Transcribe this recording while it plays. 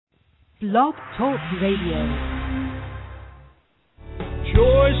Blog Talk Radio.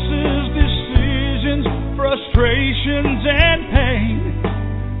 Choices, decisions, frustrations, and pain.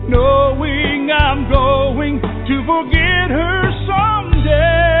 Knowing I'm going to forget her someday.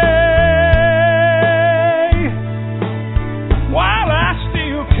 While I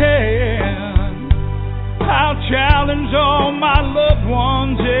still can, I'll challenge all my loved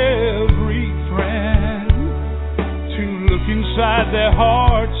ones, every friend, to look inside their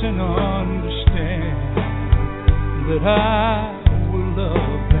hearts and understand that I will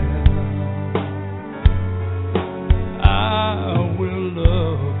love them. I will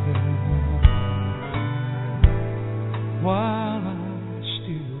love them while I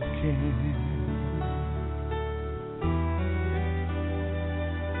still can.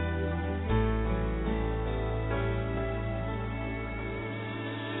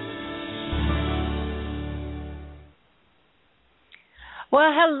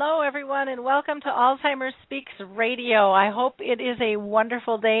 Well, hello, everyone, and welcome to Alzheimer's Speaks Radio. I hope it is a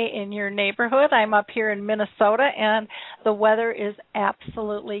wonderful day in your neighborhood. I'm up here in Minnesota, and the weather is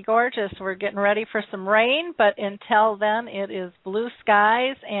absolutely gorgeous. We're getting ready for some rain, but until then, it is blue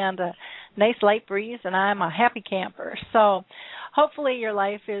skies and a nice light breeze, and I'm a happy camper. So hopefully your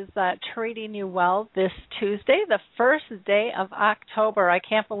life is treating you well this Tuesday, the first day of October. I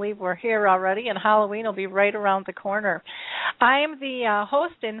can't believe we're here already, and Halloween will be right around the corner. I am the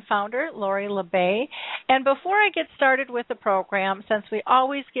host and founder, Lori LeBay, and before I get started with the program, since we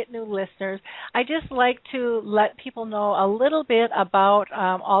always get new listeners, I just like to let people know a little bit about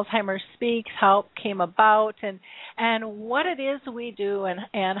Alzheimer's Speaks, how it came about, and what it is we do,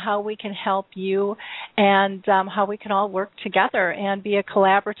 and how we can help you, and how we can all work together and be a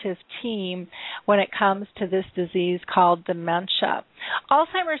collaborative team when it comes to this disease called dementia.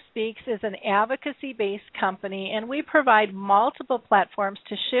 Alzheimer's Speaks is an advocacy-based company, and we provide multiple platforms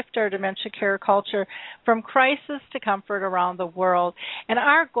to shift our dementia care culture from crisis to comfort around the world. And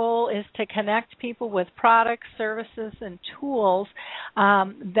our goal is to connect people with products, services, and tools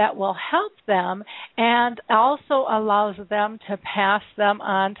that will help them and also allows them to pass them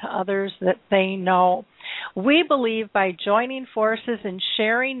on to others that they know. We believe by joining forces and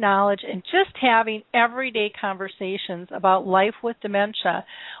sharing knowledge and just having everyday conversations about life with dementia,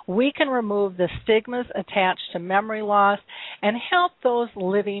 we can remove the stigmas attached to memory loss and help those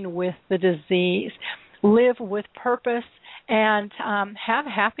living with the disease live with purpose and have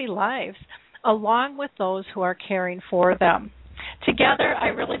happy lives, along with those who are caring for them. Together, I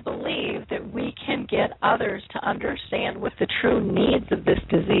really believe that we can get others to understand what the true needs of this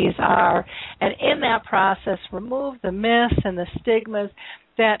disease are, and in that process, remove the myths and the stigmas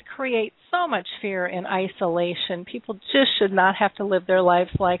that create so much fear and isolation. People just should not have to live their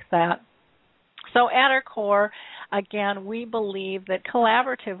lives like that. So at our core, again, we believe that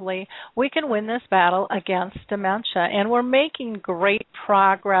collaboratively we can win this battle against dementia, and we're making great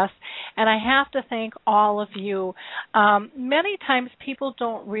progress, and I have to thank all of you. Many times people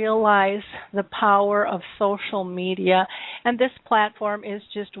don't realize the power of social media, and this platform is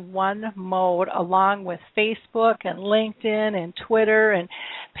just one mode, along with Facebook and LinkedIn and Twitter and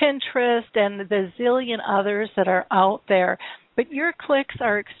Pinterest and the zillion others that are out there. But your clicks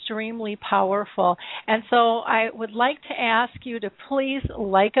are extremely powerful. And so I would like to ask you to please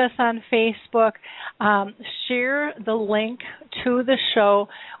like us on Facebook, share the link to the show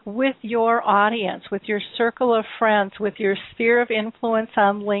with your audience, with your circle of friends, with your sphere of influence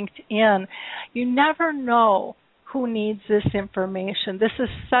on LinkedIn. You never know who needs this information. This is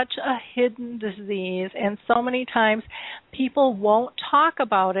such a hidden disease, and so many times people won't talk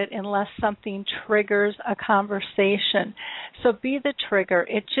about it unless something triggers a conversation. So be the trigger.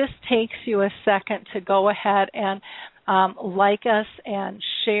 It just takes you a second to go ahead and like us and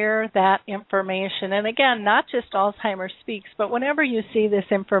share that information. And again, not just Alzheimer's Speaks, but whenever you see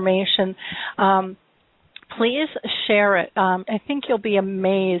this information, please share it. I think you'll be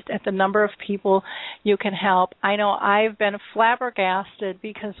amazed at the number of people you can help. I know I've been flabbergasted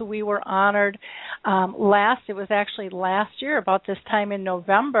because we were honored it was actually last year, about this time in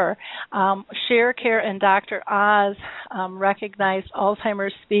November, ShareCare and Dr. Oz recognized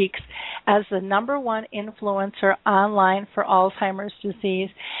Alzheimer's Speaks as the #1 influencer online for Alzheimer's disease,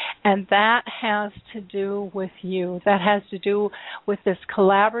 and that has to do with you. That has to do with this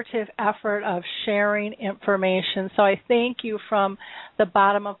collaborative effort of sharing information. So I thank you from the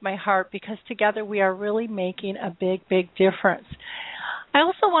bottom of my heart, because together we are really making a big, big difference. I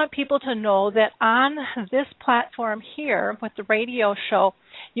also want people to know that on this platform here with the radio show,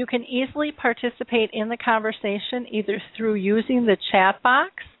 you can easily participate in the conversation either through using the chat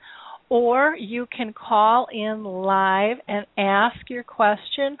box or you can call in live and ask your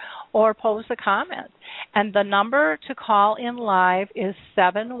question or pose a comment. And the number to call in live is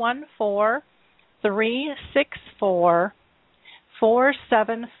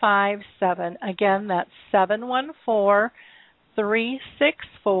 714-364-4757. Again, that's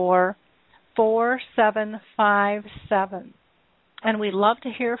 714-364-4757. And we love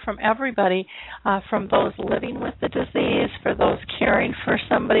to hear from everybody, from those living with the disease, for those caring for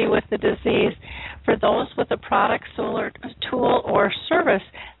somebody with the disease, for those with a product, tool, or service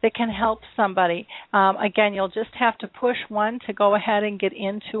that can help somebody. Again, you'll just have to push 1 to go ahead and get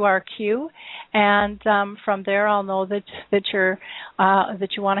into our queue, and from there I'll know that you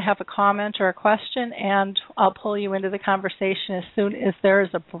want to have a comment or a question, and I'll pull you into the conversation as soon as there is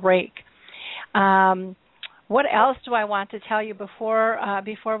a break. What else do I want to tell you before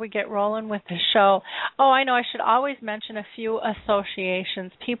we get rolling with the show? Oh, I know I should always mention a few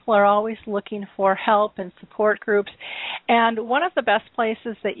associations. People are always looking for help and support groups. And one of the best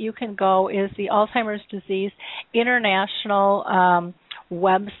places that you can go is the Alzheimer's Disease International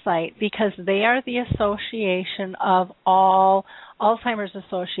website, because they are the association of all Alzheimer's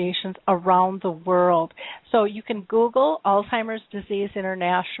associations around the world. So you can Google Alzheimer's Disease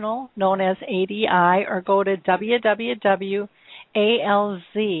International, known as ADI, or go to www.alz.co.uk,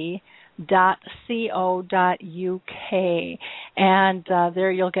 and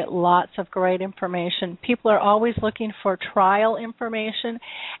there you'll get lots of great information. People are always looking for trial information,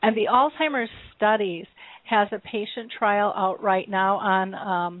 and the Alzheimer's Studies has a patient trial out right now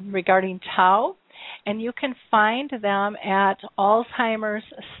on regarding tau, and you can find them at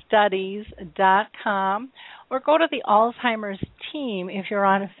alzheimersstudies.com, or go to the Alzheimer's team if you're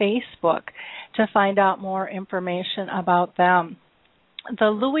on Facebook to find out more information about them. The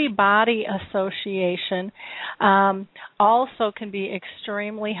Lewy Body Association also can be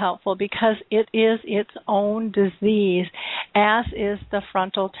extremely helpful because it is its own disease, as is the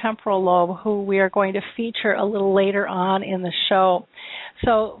frontal temporal lobe, who we are going to feature a little later on in the show.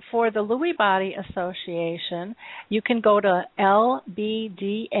 So for the Lewy Body Association, you can go to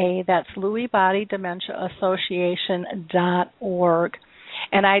LBDA, that's Lewy Body Dementia Association.org.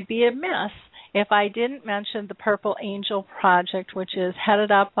 And I'd be amiss if I didn't mention the Purple Angel Project, which is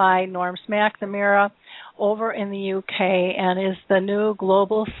headed up by Norm McNamara over in the UK and is the new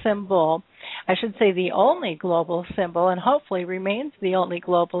global symbol, I should say the only global symbol, and hopefully remains the only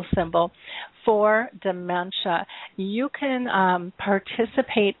global symbol for dementia. You can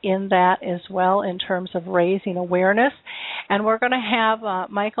participate in that as well in terms of raising awareness, and we're going to have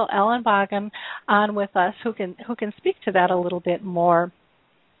Michael Ellenbogen on with us who can speak to that a little bit more.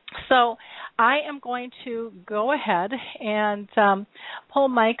 So I am going to go ahead and pull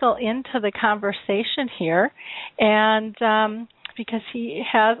Michael into the conversation here, and because he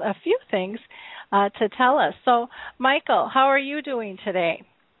has a few things to tell us. So, Michael, how are you doing today?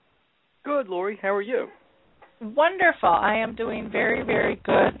 Good, Lori. How are you? Wonderful. I am doing very, very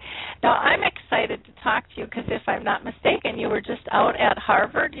good. Now, I'm excited to talk to you because if I'm not mistaken, you were just out at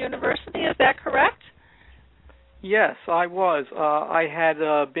Harvard University. Is that correct? Yes, I was. I had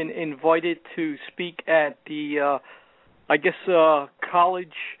been invited to speak at the,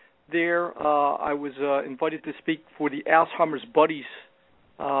 college there. I was invited to speak for the Alzheimer's Buddies,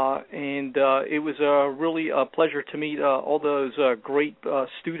 and it was really a pleasure to meet all those great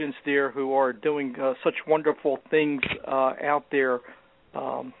students there who are doing such wonderful things out there.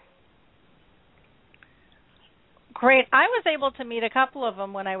 Great. I was able to meet a couple of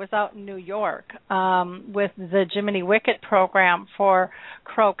them when I was out in New York with the Jiminy Wicket program for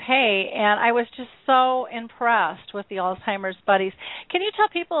croquet, and I was just so impressed with the Alzheimer's Buddies. Can you tell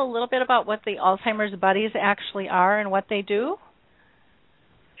people a little bit about what the Alzheimer's Buddies actually are and what they do?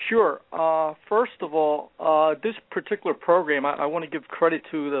 Sure. First of all, this particular program, I want to give credit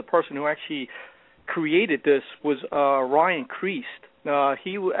to the person who actually created this, was Ryan Kreist.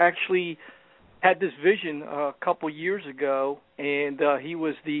 He actually had this vision a couple years ago, and he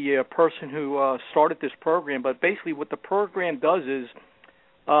was the person who started this program. But basically what the program does is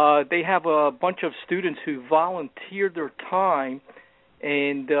they have a bunch of students who volunteer their time,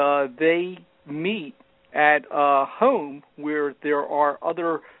 and they meet at a home where there are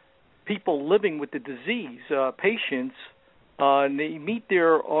other people living with the disease, patients, and they meet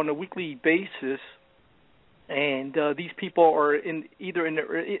there on a weekly basis, and these people are either in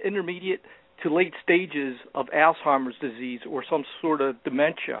the intermediate to late stages of Alzheimer's disease or some sort of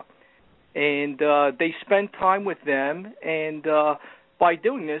dementia. And they spend time with them, and by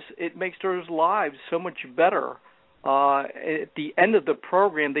doing this, it makes their lives so much better. At the end of the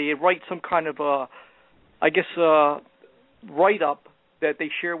program, they write some kind of, write-up that they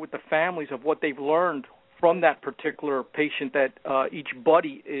share with the families of what they've learned from that particular patient, that each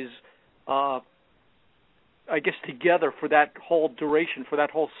buddy is, I guess, together for that whole duration, for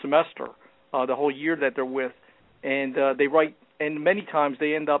that whole semester, the whole year that they're with. And they write, and many times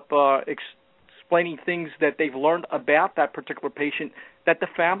they end up explaining things that they've learned about that particular patient that the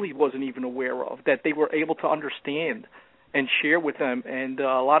family wasn't even aware of, that they were able to understand and share with them. And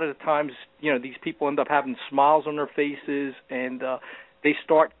a lot of the times, these people end up having smiles on their faces, and they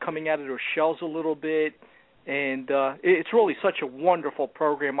start coming out of their shells a little bit. And it's really such a wonderful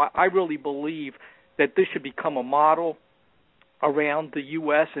program. I really believe that this should become a model around the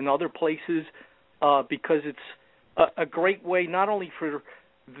U.S. and other places because it's a great way not only for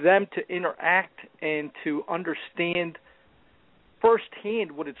them to interact and to understand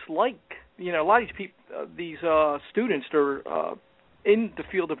firsthand what it's like. A lot of these people, these students, are in the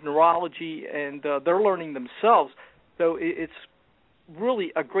field of neurology, and they're learning themselves. So it's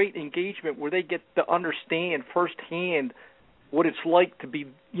really a great engagement where they get to understand firsthand what it's like to be,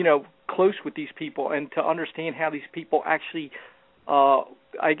 close with these people and to understand how these people actually,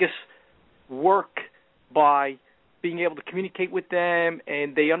 I guess, work by being able to communicate with them,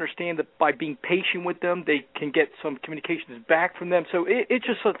 and they understand that by being patient with them, they can get some communications back from them. So it's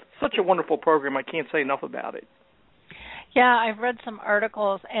just such a wonderful program. I can't say enough about it. Yeah, I've read some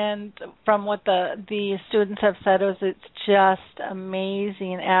articles, and from what the students have said, it's just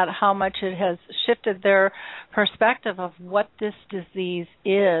amazing at how much it has shifted their perspective of what this disease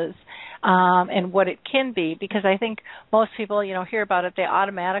is and what it can be. Because I think most people, hear about it, they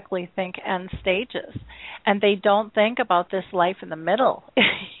automatically think end stages, and they don't think about this life in the middle,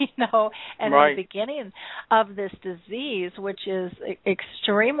 and right. the beginning of this disease, which is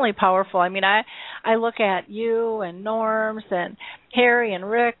extremely powerful. I mean, I look at you and Norm and Harry and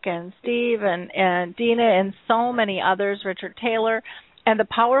Rick and Steve and Dina and so many others, Richard Taylor, and the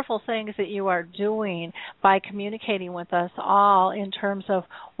powerful things that you are doing by communicating with us all in terms of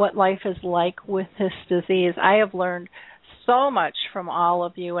what life is like with this disease. I have learned so much from all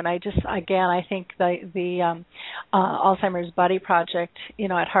of you, and I think the Alzheimer's Buddy Project,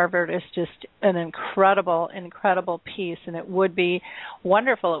 at Harvard is just an incredible piece, and it would be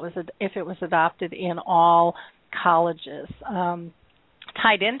wonderful if it was adopted in all colleges.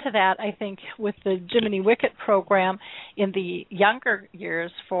 Tied into that, I think, with the Jiminy Wicket program in the younger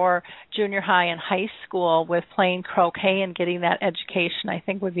years for junior high and high school with playing croquet and getting that education, I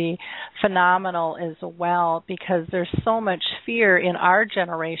think would be phenomenal as well, because there's so much fear in our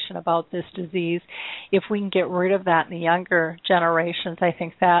generation about this disease. If we can get rid of that in the younger generations, I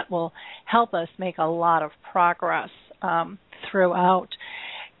think that will help us make a lot of progress throughout.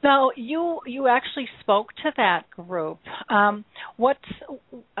 Now, you actually spoke to that group. Can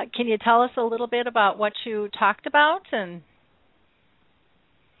you tell us a little bit about what you talked about?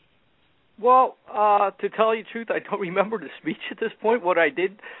 Well, to tell you the truth, I don't remember the speech at this point, what I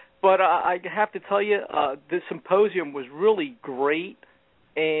did, but I have to tell you, the symposium was really great,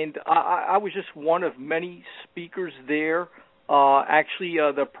 and I was just one of many speakers there. Actually,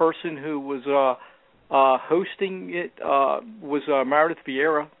 the person who was hosting it was Meredith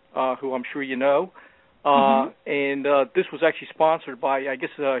Vieira, who I'm sure you know. And this was actually sponsored by, I guess,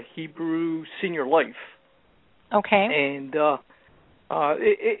 Hebrew Senior Life. Okay. And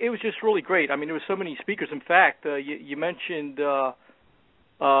it was just really great. I mean, there were so many speakers. In fact, you mentioned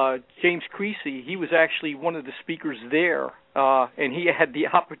James Creasy. He was actually one of the speakers there, and he had the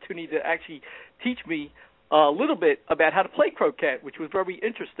opportunity to actually teach me a little bit about how to play croquet, which was very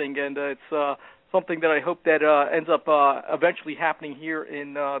interesting, and it's something that I hope that ends up eventually happening here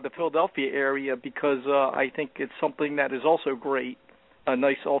in the Philadelphia area, because I think it's something that is also great, a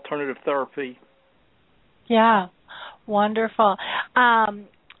nice alternative therapy. Yeah, wonderful. Now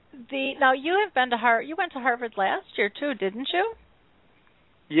you have been to you went to Harvard last year too, didn't you?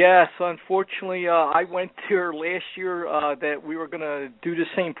 Yes, unfortunately, I went there last year that we were going to do the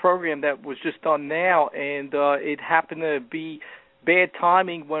same program that was just done now, and it happened to be bad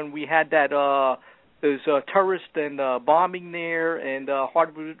timing when we had that those terrorist and bombing there, and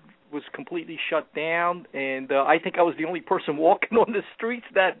Harvard was completely shut down, and I think I was the only person walking on the streets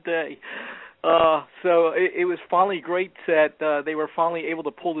that day. So it was finally great that they were finally able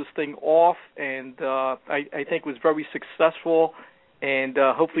to pull this thing off, and I think it was very successful, and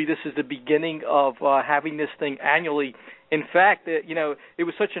hopefully this is the beginning of having this thing annually. In fact, it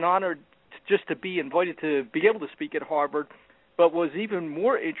was such an honor just to be invited to be able to speak at Harvard. But was even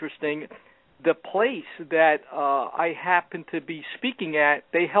more interesting, the place that I happened to be speaking at,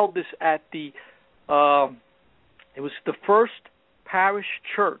 they held this at it was the First Parish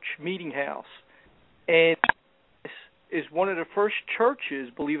Church Meeting House. And is one of the first churches,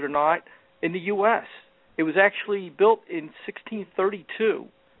 believe it or not, in the U.S. It was actually built in 1632,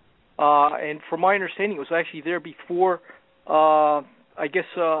 and from my understanding, it was actually there before, Harvard.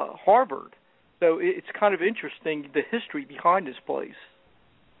 So it's kind of interesting, the history behind this place.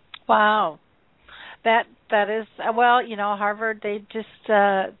 Wow. That is, well, Harvard, they just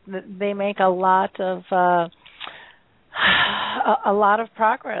they make a lot of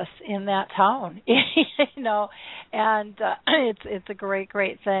progress in that town, and it's a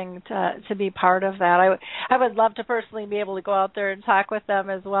great thing to be part of that. I would love to personally be able to go out there and talk with them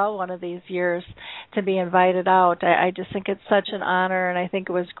as well one of these years, to be invited out. I just think it's such an honor, and I think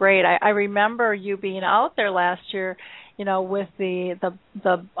it was great. I remember you being out there last year, with the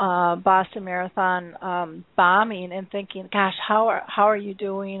Boston Marathon bombing, and thinking, gosh, how are you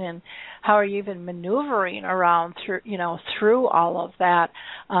doing, and how are you even maneuvering around through all of that?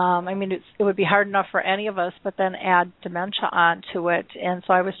 It would be hard enough for any of us, but then add dementia onto it. And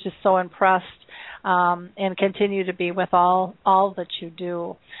so I was just so impressed, and continue to be with all that you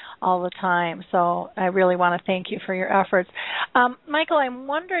do all the time. So I really want to thank you for your efforts. Michael, I'm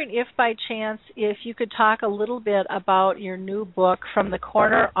wondering if by chance, if you could talk a little bit about your new book, From the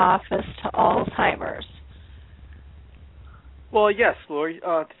Corner Office to Alzheimer's. Well, yes, Lori,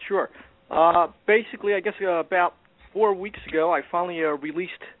 sure. Basically, I guess about 4 weeks ago, I finally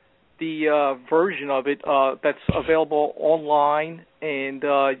released the version of it that's available online, and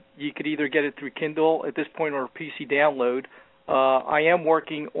you could either get it through Kindle at this point or PC download. I am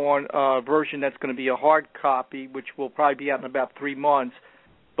working on a version that's going to be a hard copy, which will probably be out in about 3 months.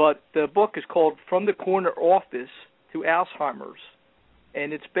 But the book is called From the Corner Office to Alzheimer's,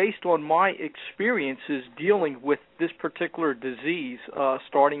 and it's based on my experiences dealing with this particular disease,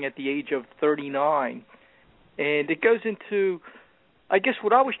 starting at the age of 39. And it goes into, I guess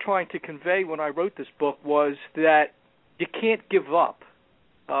what I was trying to convey when I wrote this book was that you can't give up,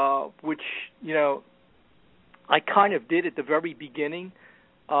 which, I kind of did at the very beginning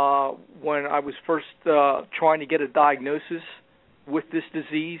when I was first trying to get a diagnosis with this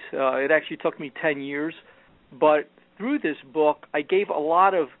disease. It actually took me 10 years. But through this book, I gave a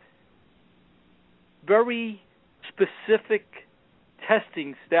lot of very specific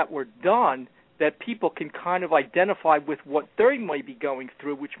testings that were done that people can kind of identify with what they might be going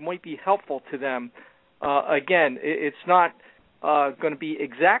through, which might be helpful to them. Again, it's not going to be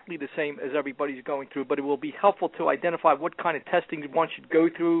exactly the same as everybody's going through, but it will be helpful to identify what kind of testing one should go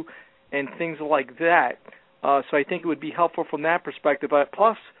through and things like that. So I think it would be helpful from that perspective.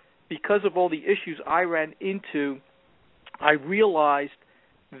 Plus, because of all the issues I ran into, I realized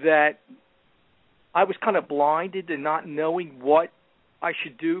that I was kind of blinded in not knowing what I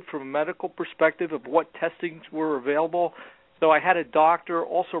should do from a medical perspective of what testings were available. So I had a doctor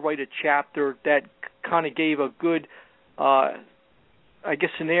also write a chapter that kind of gave a good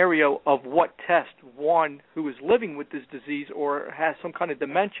scenario of what test one who is living with this disease or has some kind of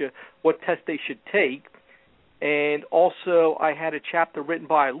dementia, what test they should take. And also I had a chapter written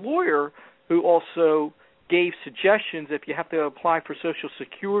by a lawyer who also gave suggestions if you have to apply for Social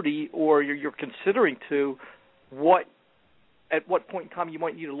Security or you're considering to, at what point in time you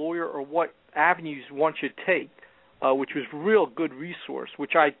might need a lawyer or what avenues one should take, which was a real good resource,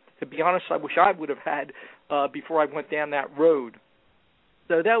 which to be honest, I wish I would have had before I went down that road.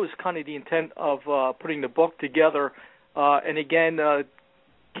 So that was kind of the intent of putting the book together. And again,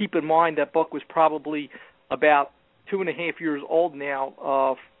 keep in mind that book was probably about 2.5 years old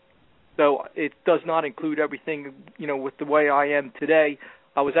now, so it does not include everything, with the way I am today.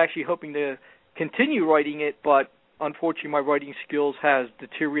 I was actually hoping to continue writing it, but unfortunately my writing skills has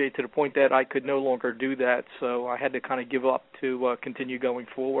deteriorated to the point that I could no longer do that, so I had to kind of give up to continue going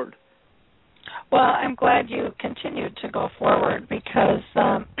forward. Well, I'm glad you continued to go forward because,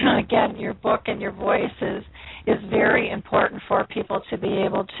 again, your book and your voice is very important for people to be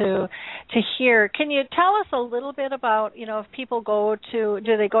able to hear. Can you tell us a little bit about, if people do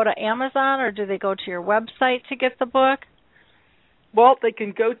they go to Amazon or do they go to your website to get the book? Well, they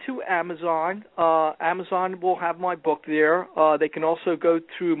can go to Amazon. Amazon will have my book there. They can also go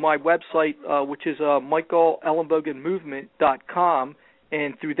through my website, which is michaelellenbogenmovement.com.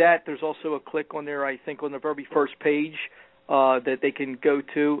 And through that, there's also a click on there, I think, on the very first page that they can go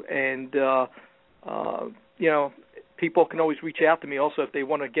to. And, people can always reach out to me also if they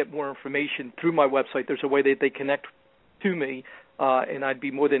want to get more information through my website. There's a way that they connect to me, and I'd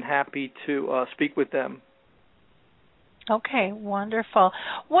be more than happy to speak with them. Okay, wonderful.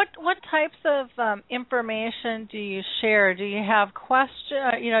 What types of information do you share? Do you have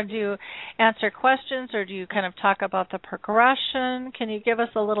questions? Do you answer questions, or do you kind of talk about the progression? Can you give us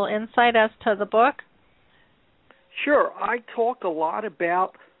a little insight as to the book? Sure. I talked a lot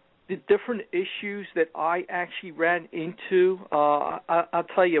about the different issues that I actually ran into. I'll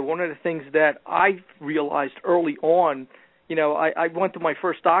tell you, one of the things that I realized early on, I went to my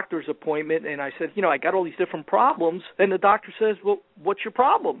first doctor's appointment, and I said, I got all these different problems. And the doctor says, well, what's your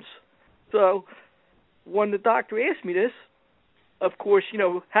problems? So when the doctor asked me this, of course,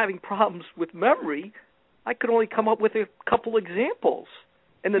 having problems with memory, I could only come up with a couple examples.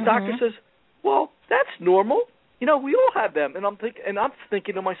 And the doctor says, well, that's normal. We all have them. And I'm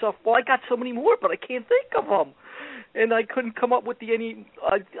thinking to myself, well, I got so many more, but I can't think of them. And I couldn't come up with any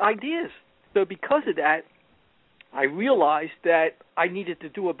ideas. So because of that, I realized that I needed to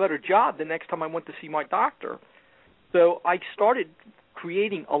do a better job the next time I went to see my doctor. So I started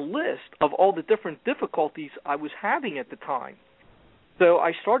creating a list of all the different difficulties I was having at the time. So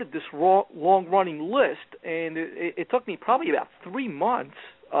I started this long-running list, and it took me probably about 3 months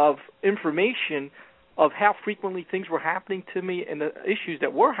of information of how frequently things were happening to me and the issues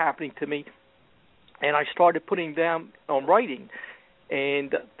that were happening to me, and I started putting them on writing.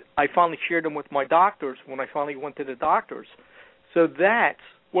 And I finally shared them with my doctors when I finally went to the doctors. So that's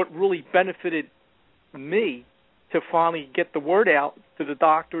what really benefited me to finally get the word out to the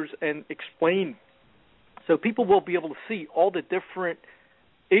doctors and explain. So people will be able to see all the different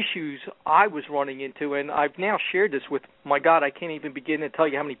issues I was running into, and I've now shared this with, my God, I can't even begin to tell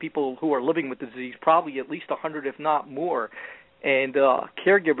you how many people who are living with the disease, probably at least 100, if not more, and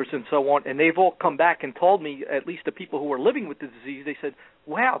caregivers and so on, and they've all come back and told me, at least the people who are living with the disease, they said,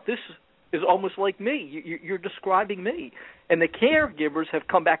 wow, this is almost like me. You're describing me. And the caregivers have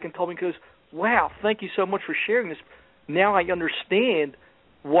come back and told me, because, wow, thank you so much for sharing this. Now I understand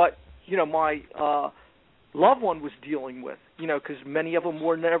what, my loved one was dealing with, because many of them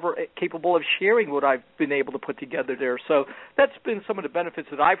were never capable of sharing what I've been able to put together there. So that's been some of the benefits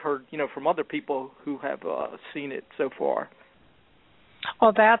that I've heard, from other people who have seen it so far.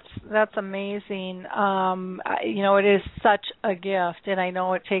 Well, that's amazing. It is such a gift, and I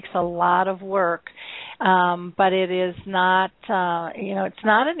know it takes a lot of work, but it is not, it's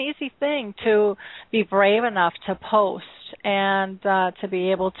not an easy thing to be brave enough to post and to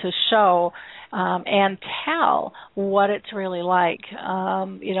be able to show and tell what it's really like.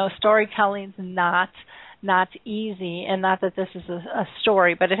 Storytelling's not easy, and not that this is a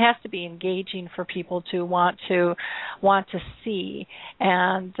story, but it has to be engaging for people to want to see,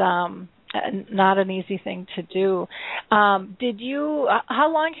 and not an easy thing to do. How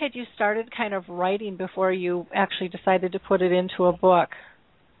long had you started kind of writing before you actually decided to put it into a book?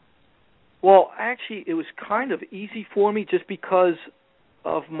 Well, actually, it was kind of easy for me just because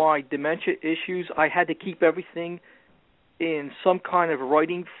of my dementia issues. I had to keep everything in some kind of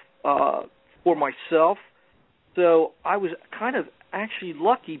writing for myself. So I was kind of actually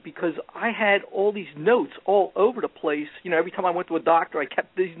lucky because I had all these notes all over the place. Every time I went to a doctor, I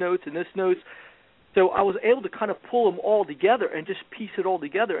kept these notes and this notes. So I was able to kind of pull them all together and just piece it all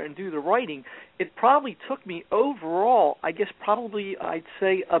together and do the writing. It probably took me overall, I'd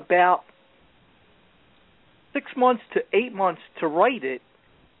say about 6 months to 8 months to write it.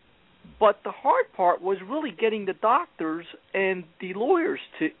 But the hard part was really getting the doctors and the lawyers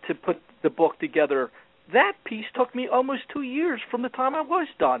to put the book together. That piece took me almost 2 years from the time I was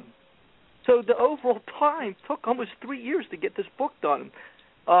done. So the overall time took almost 3 years to get this book done.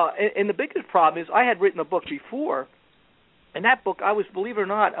 And the biggest problem is I had written a book before, and that book, believe it or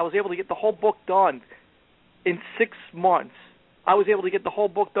not, I was able to get the whole book done in 6 months. I was able to get the whole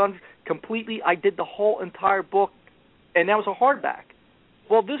book done completely. I did the whole entire book, and that was a hardback.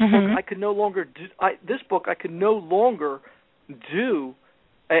 Well, this book I could no longer do. This book I could no longer do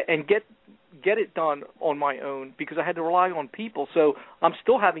and get it done on my own because I had to rely on people. So I'm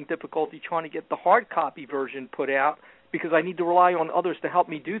still having difficulty trying to get the hard copy version put out because I need to rely on others to help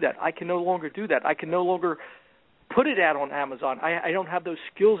me do that. I can no longer do that. I can no longer put it out on Amazon. I don't have those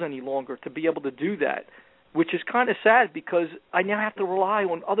skills any longer to be able to do that, which is kind of sad because I now have to rely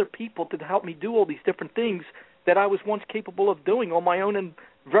on other people to help me do all these different things that I was once capable of doing on my own and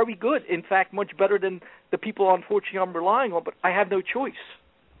very good. In fact, much better than the people, unfortunately, I'm relying on, but I have no choice.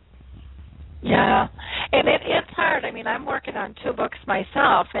 Yeah, and it's hard. I mean, I'm working on 2 books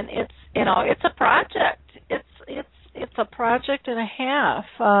myself, and it's a project. It's a project and a half,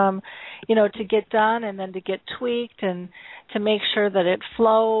 to get done and then to get tweaked and to make sure that it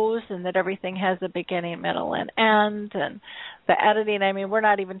flows and that everything has a beginning, middle, and end, and the editing. I mean, we're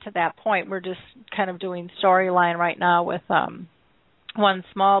not even to that point. We're just kind of doing storyline right now with one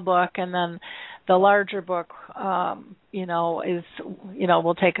small book, and then the larger book,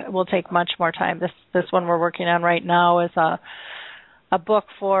 will take much more time. This one we're working on right now is a book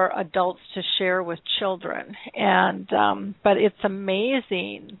for adults to share with children, and but it's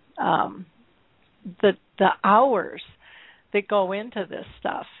amazing the hours that go into this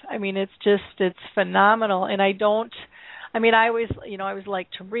stuff. I mean, it's phenomenal. And I always like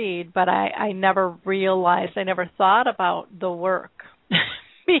to read, but I never realized, I never thought about the work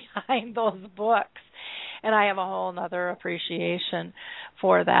behind those books. And I have a whole other appreciation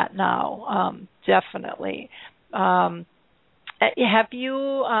for that now, definitely. Have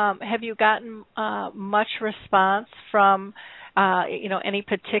you gotten much response from any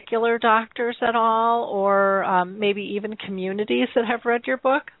particular doctors at all, or maybe even communities that have read your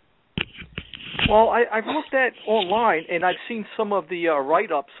book? Well, I've looked at online, and I've seen some of the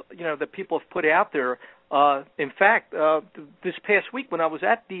write-ups, that people have put out there. In fact, this past week when I was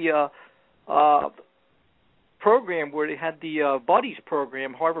at the program where they had the Buddies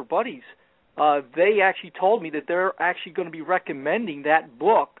program, Harvard Buddies, they actually told me that they're actually going to be recommending that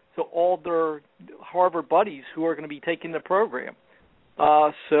book to all their Harvard buddies who are going to be taking the program.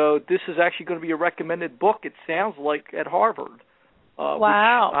 So this is actually going to be a recommended book, it sounds like, at Harvard.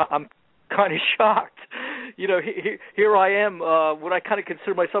 Wow. I'm kind of shocked. Here I am, what I kind of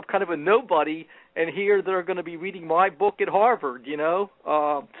consider myself kind of a nobody, and here they're going to be reading my book at Harvard,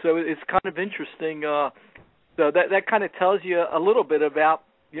 So it's kind of interesting. So that kind of tells you a little bit about,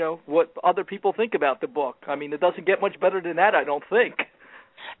 what other people think about the book. I mean, it doesn't get much better than that, I don't think.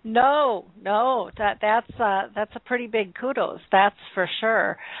 No, that's a pretty big kudos, that's for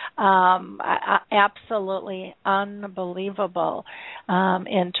sure. Absolutely unbelievable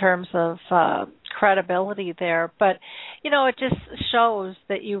in terms of credibility there. But it just shows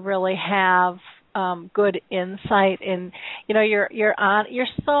that you really have good insight, and you're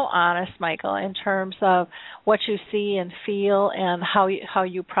so honest, Michael, in terms of what you see and feel and how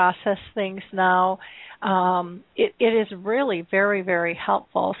you process things now. It is really very, very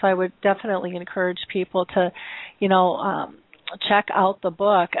helpful. So I would definitely encourage people to, check out the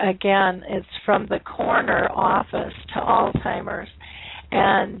book. Again, it's From the Corner Office to Alzheimer's.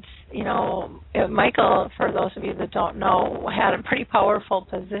 And, Michael, for those of you that don't know, had a pretty powerful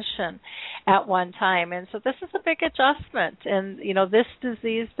position at one time. And so this is a big adjustment. And, this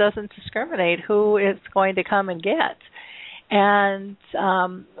disease doesn't discriminate who it's going to come and get. And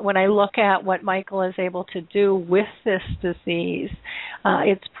when I look at what Michael is able to do with this disease,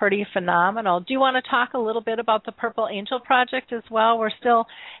 it's pretty phenomenal. Do you want to talk a little bit about the Purple Angel Project as well? We're still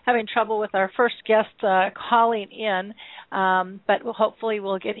having trouble with our first guest calling in, but hopefully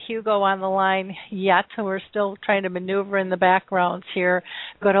we'll get Hugo on the line yet. So we're still trying to maneuver in the backgrounds here.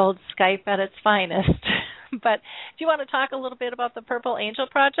 Good old Skype at its finest. But do you want to talk a little bit about the Purple Angel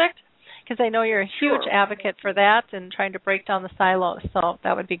Project? Because I know you're a huge advocate for that and trying to break down the silos, so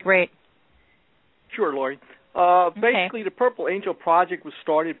that would be great. Sure, Lori. Basically, the Purple Angel Project was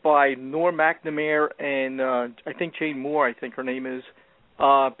started by Norm McNamara and I think Jane Moore, I think her name is.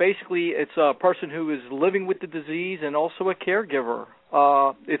 Basically, it's a person who is living with the disease and also a caregiver.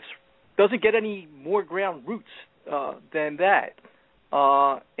 It doesn't get any more ground roots than that.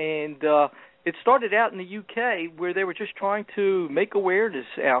 It started out in the UK where they were just trying to make awareness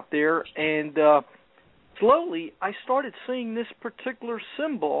out there, and slowly I started seeing this particular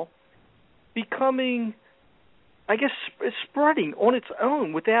symbol becoming, I guess, spreading on its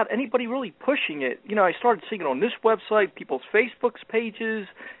own without anybody really pushing it. I started seeing it on this website, people's Facebook pages,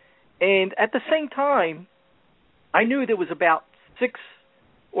 and at the same time, I knew there was about 6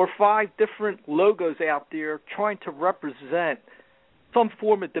 or 5 different logos out there trying to represent some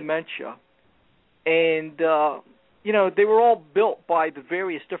form of dementia. And, they were all built by the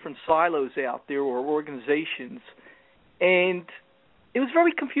various different silos out there or organizations. And it was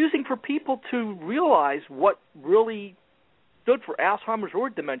very confusing for people to realize what really stood for Alzheimer's or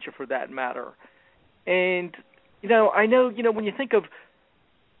dementia for that matter. And, I know, when you think of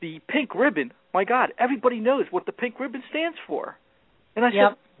the pink ribbon, my God, everybody knows what the pink ribbon stands for. And I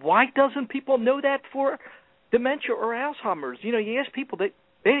said, why doesn't people know that for dementia or Alzheimer's? You ask people, they're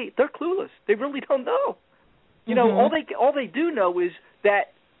clueless. They really don't know. All they do know is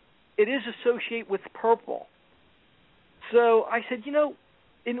that it is associated with purple. So I said,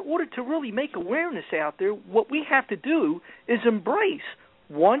 in order to really make awareness out there, what we have to do is embrace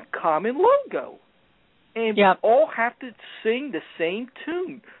one common logo. And we all have to sing the same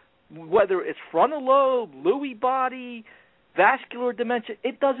tune, whether it's frontal lobe, Lewy body, vascular dementia,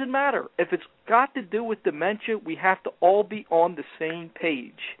 it doesn't matter. If it's got to do with dementia, we have to all be on the same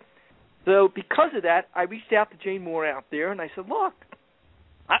page. So because of that, I reached out to Jane Moore out there, and I said, look,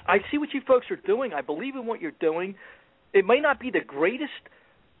 I see what you folks are doing. I believe in what you're doing. It may not be the greatest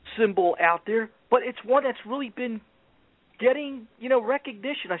symbol out there, but it's one that's really been getting,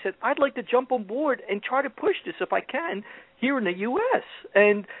 recognition. I said, I'd like to jump on board and try to push this if I can here in the U.S.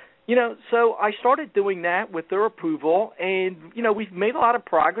 And, so I started doing that with their approval, and, we've made a lot of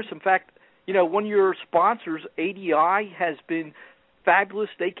progress. In fact, one of your sponsors, ADI, has been fabulous.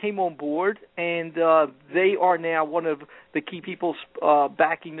 They came on board, and they are now one of the key people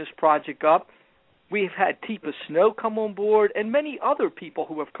backing this project up. We've had Tipa Snow come on board and many other people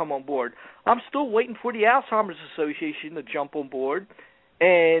who have come on board. I'm still waiting for the Alzheimer's Association to jump on board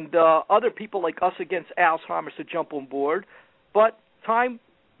and other people like Us Against Alzheimer's to jump on board. But time,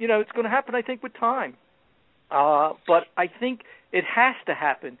 it's going to happen, I think, with time. But I think it has to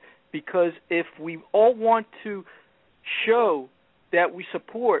happen because if we all want to show that we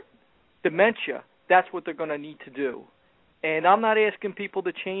support dementia, that's what they're going to need to do. And I'm not asking people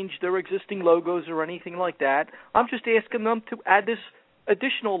to change their existing logos or anything like that. I'm just asking them to add this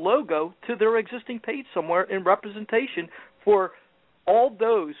additional logo to their existing page somewhere in representation for all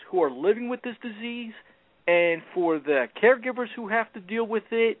those who are living with this disease and for the caregivers who have to deal with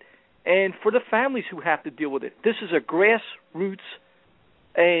it and for the families who have to deal with it. This is a grassroots,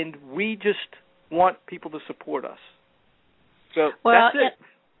 and we just want people to support us. So that's it.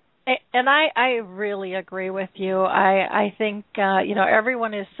 And I really agree with you. I think,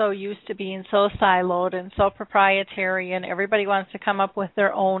 everyone is so used to being so siloed and so proprietary, and everybody wants to come up with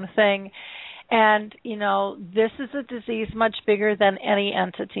their own thing. And, this is a disease much bigger than any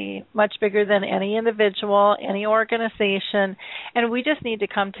entity, much bigger than any individual, any organization. And we just need to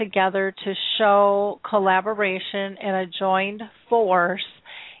come together to show collaboration and a joined force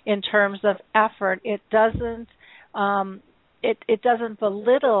in terms of effort. It doesn't It doesn't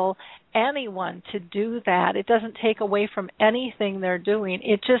belittle anyone to do that. It doesn't take away from anything they're doing.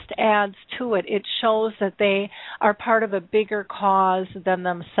 It just adds to it. It shows that they are part of a bigger cause than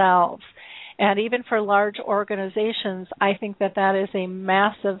themselves. And even for large organizations, I think that is a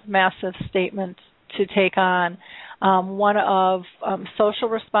massive, massive statement to take on, one of social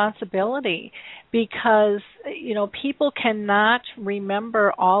responsibility, because, people cannot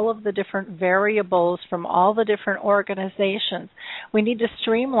remember all of the different variables from all the different organizations. We need to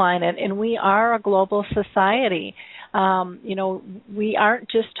streamline it, and we are a global society. We aren't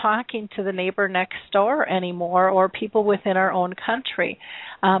just talking to the neighbor next door anymore or people within our own country.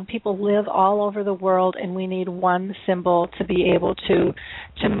 People live all over the world, and we need one symbol to be able to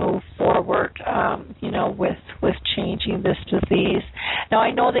move forward, with changing this disease. Now,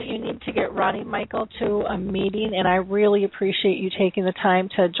 I know that you need to get running, Michael, to a meeting, and I really appreciate you taking the time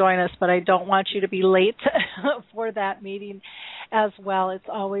to join us, but I don't want you to be late for that meeting as well. It's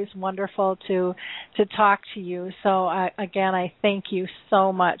always wonderful to talk to you. So, again, I thank you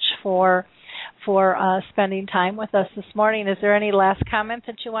so much for spending time with us this morning. Is there any last comment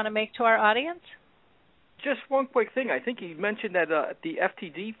that you want to make to our audience? Just one quick thing. I think you mentioned that the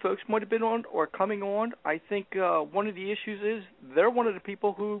FTD folks might have been on or coming on. I think one of the issues is they're one of the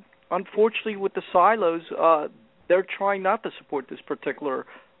people who, unfortunately, with the silos, they're trying not to support this particular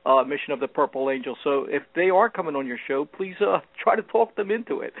mission of the Purple Angel. So if they are coming on your show, please try to talk them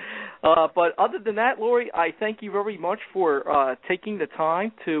into it. But other than that, Lori, I thank you very much for taking the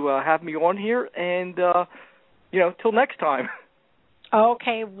time to have me on here. And, till next time.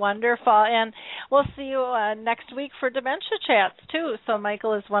 Okay, wonderful. And we'll see you next week for Dementia Chats, too. So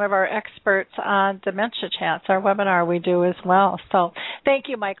Michael is one of our experts on Dementia Chats, our webinar we do as well. So thank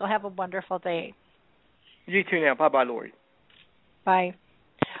you, Michael. Have a wonderful day. You too now. Bye-bye, Lori. Bye.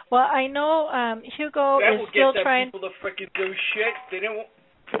 Well, I know Hugo is still trying. That will get people to frickin' do shit. They don't.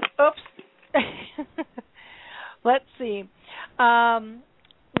 Oops. Let's see.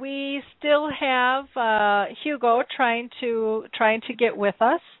 We still have Hugo trying to get with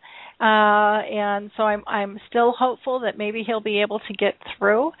us, and so I'm still hopeful that maybe he'll be able to get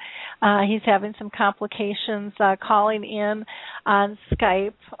through. He's having some complications calling in on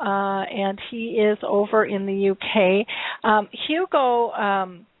Skype, and he is over in the UK. Hugo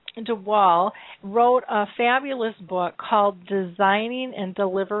DeWall wrote a fabulous book called Designing and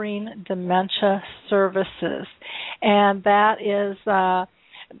Delivering Dementia Services, and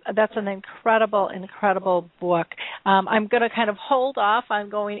that's an incredible book. I'm going to kind of hold off on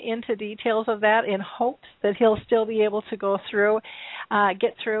going into details of that in hopes that he'll still be able to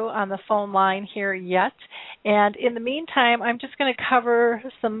get through on the phone line here yet. And in the meantime, I'm just going to cover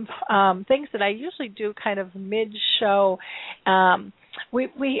some things that I usually do kind of mid-show.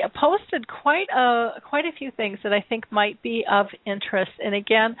 We posted quite a few things that I think might be of interest. And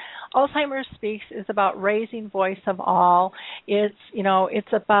again, Alzheimer's Speaks is about raising voice of all. It's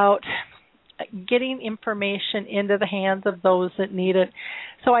about getting information into the hands of those that need it.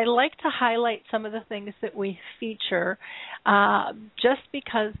 So I like to highlight some of the things that we feature just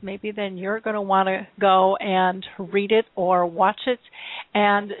because maybe then you're going to want to go and read it or watch it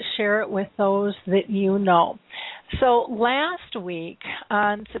and share it with those that you know. So last week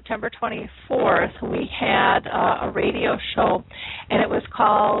on September 24th, we had a radio show, and it was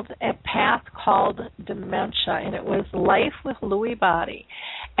called A Path Called Dementia, and it was Life with Lewy Body.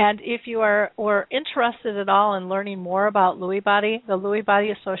 And if you were interested at all in learning more about Lewy Body, the Lewy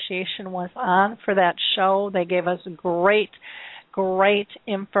Body Association was on for that show. They gave us great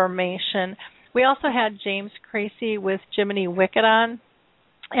information. We also had James Creasy with Jiminy Wicket on.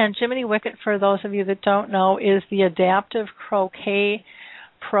 And Jiminy Wicket, for those of you that don't know, is the adaptive croquet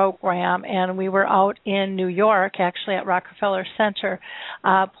program. And we were out in New York, actually at Rockefeller Center,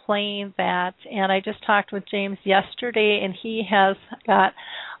 playing that. And I just talked with James yesterday, and he has got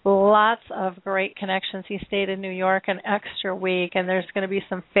lots of great connections. He stayed in New York an extra week, and there's going to be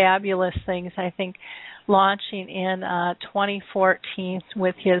some fabulous things, I think, launching in 2014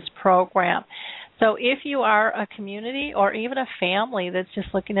 with his program. So if you are a community or even a family that's just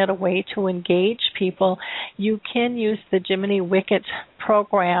looking at a way to engage people, you can use the Jiminy Wicket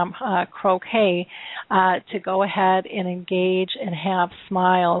program, Croquet, to go ahead and engage and have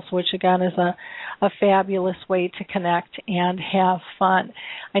smiles, which again is a fabulous way to connect and have fun.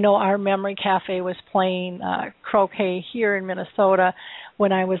 I know our Memory Cafe was playing Croquet here in Minnesota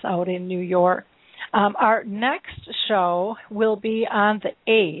when I was out in New York. Our next show will be on the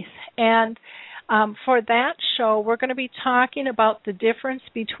 8th, and for that show, we're going to be talking about the difference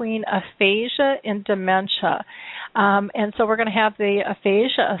between aphasia and dementia. And so we're going to have the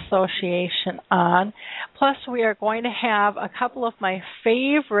Aphasia Association on. Plus, we are going to have a couple of my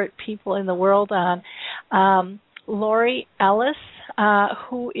favorite people in the world on. Lori Ellis,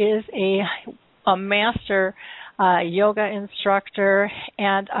 who is a master yoga instructor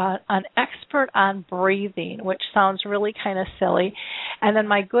and an expert on breathing, which sounds really kind of silly. And then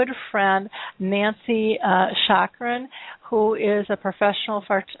my good friend Nancy Chakran, who is a professional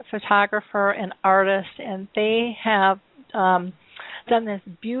photographer and artist, and they have done this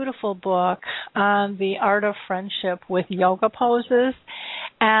beautiful book on the art of friendship with yoga poses.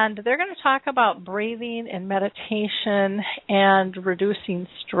 And they're going to talk about breathing and meditation and reducing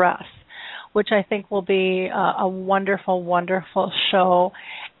stress, which I think will be a wonderful, wonderful show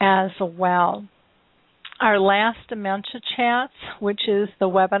as well. Our last Dementia Chats, which is the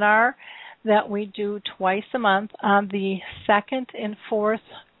webinar that we do twice a month on the second and fourth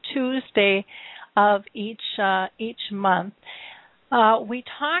Tuesday of each month. We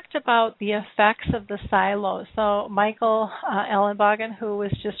talked about the effects of the silos. So Michael Ellenbogen, who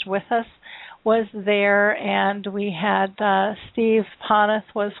was just with us, was there, and we had Steve Poneth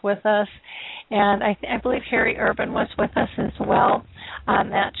was with us, and I believe Harry Urban was with us as well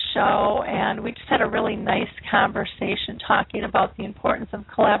on that show, and we just had a really nice conversation talking about the importance of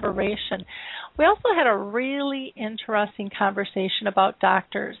collaboration. We also had a really interesting conversation about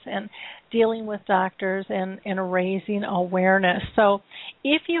doctors and dealing with doctors and raising awareness. So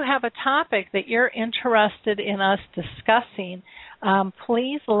if you have a topic that you're interested in us discussing,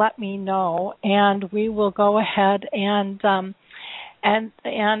 please let me know, and we will go ahead and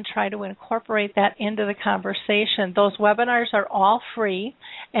try to incorporate that into the conversation. Those webinars are all free,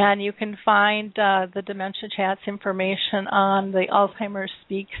 and you can find the Dementia Chats information on the Alzheimer's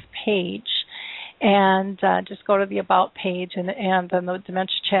Speaks page. And just go to the About page, and then the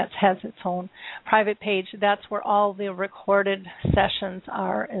Dementia Chats has its own private page. That's where all the recorded sessions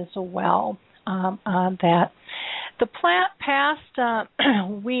are as well on that. The past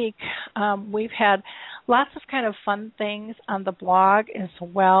week, we've had lots of kind of fun things on the blog as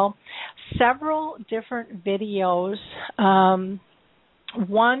well. Several different videos.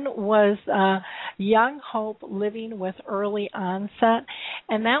 One was Young Hope Living with Early Onset,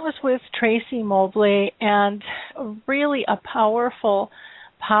 and that was with Tracy Mobley, and really a powerful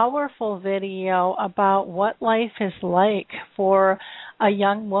video about what life is like for a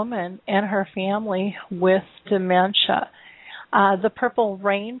young woman and her family with dementia. The Purple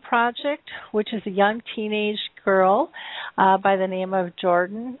Rain Project, which is a young teenage girl by the name of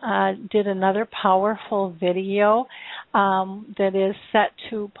Jordan, did another powerful video that is set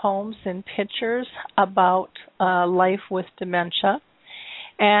to poems and pictures about life with dementia.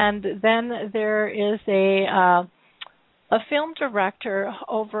 And then there is a film director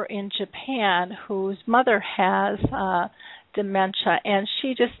over in Japan whose mother has dementia, and she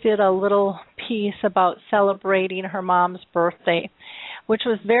just did a little piece about celebrating her mom's birthday, which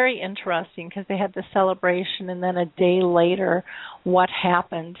was very interesting because they had the celebration and then a day later what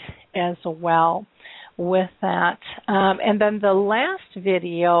happened as well with that. And then the last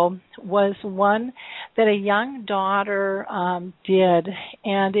video was one that a young daughter did,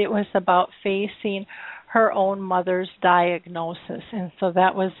 and it was about facing her own mother's diagnosis. And so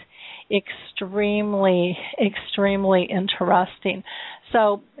that was extremely, extremely interesting.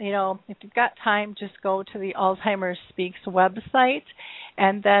 So, if you've got time, just go to the Alzheimer's Speaks website,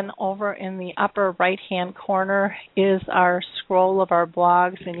 and then over in the upper right-hand corner is our scroll of our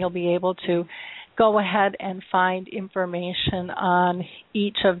blogs, and you'll be able to go ahead and find information on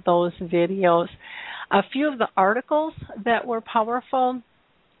each of those videos. A few of the articles that were powerful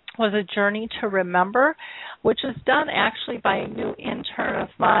was A Journey to Remember, which was done actually by a new intern of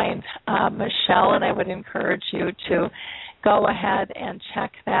mine, Michelle, and I would encourage you to go ahead and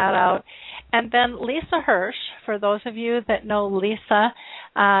check that out. And then Lisa Hirsch, for those of you that know Lisa,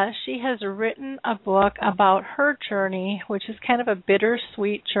 she has written a book about her journey, which is kind of a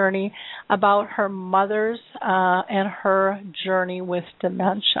bittersweet journey about her mother's and her journey with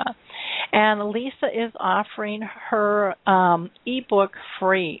dementia. And Lisa is offering her ebook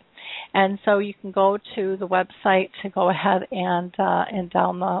free. And so you can go to the website to go ahead and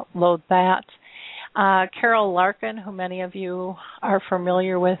download that. Carol Larkin, who many of you are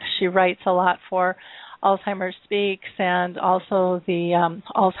familiar with, she writes a lot for Alzheimer's Speaks and also the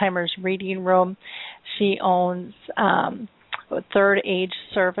Alzheimer's Reading Room. She owns Third Age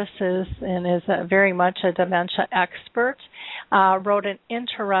Services and is very much a dementia expert. Wrote an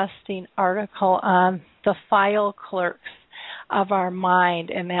interesting article on the file clerks of our mind,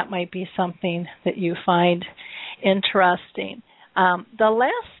 and that might be something that you find interesting. The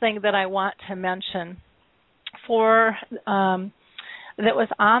last thing that I want to mention for that was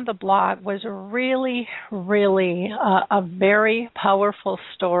on the blog was really, really a very powerful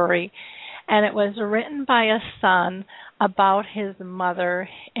story, and it was written by a son about his mother,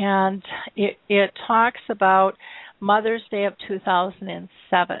 and it talks about Mother's Day of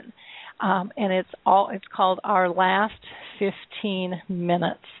 2007, and it's called Our Last 15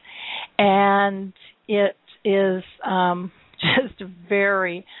 Minutes, and it is just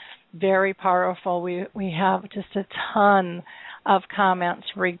very, very powerful. We have just a ton of comments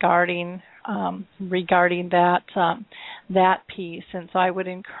regarding that piece, and so I would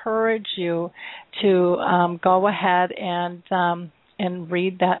encourage you to go ahead and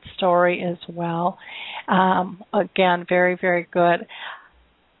read that story as well. Again, very, very good.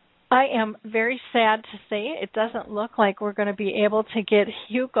 I am very sad to say it doesn't look like we're going to be able to get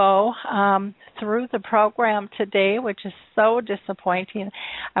Hugo through the program today, which is so disappointing.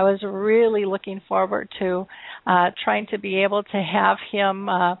 I was really looking forward to trying to be able to have him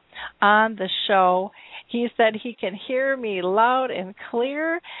on the show. He said he can hear me loud and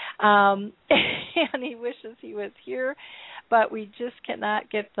clear, and he wishes he was here, but we just cannot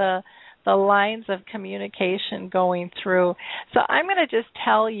get the lines of communication going through. So I'm going to just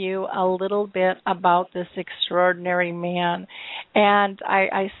tell you a little bit about this extraordinary man, and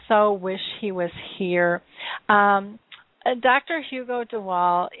I so wish he was here. Dr. Hugo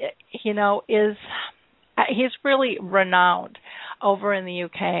DeWall, he's really renowned over in the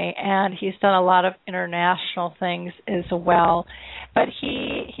UK, and he's done a lot of international things as well. But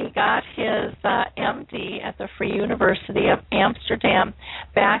he got his MD at the Free University of Amsterdam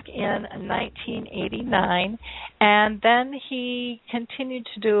back in 1989, and then he continued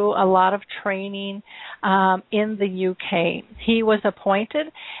to do a lot of training in the UK. He was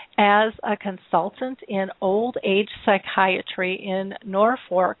appointed as a consultant in old age psychiatry in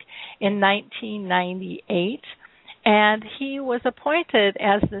Norfolk in 1998. And he was appointed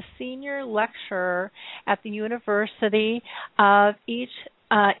as the senior lecturer at the University of East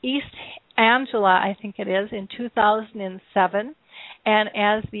Anglia, I think it is, in 2007, and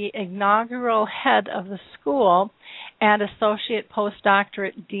as the inaugural head of the school and associate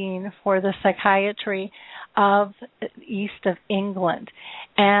postdoctorate dean for the psychiatry of East of England,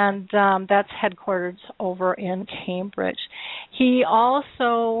 and that's headquartered over in Cambridge. He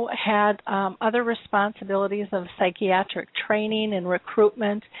also had other responsibilities of psychiatric training and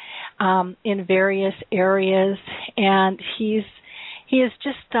recruitment in various areas, and he's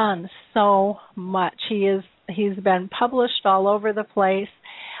just done so much. He's been published all over the place.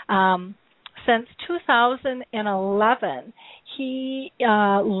 Since 2011, he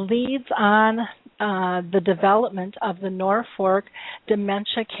leads on the development of the Norfolk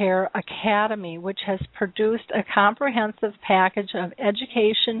Dementia Care Academy, which has produced a comprehensive package of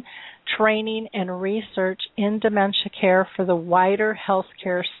education, training, and research in dementia care for the wider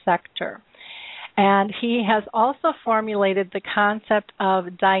healthcare sector. And he has also formulated the concept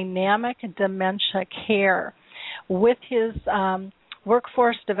of dynamic dementia care. With his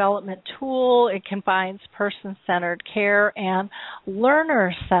workforce development tool, it combines person-centered care and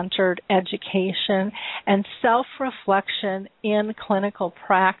learner-centered education and self-reflection in clinical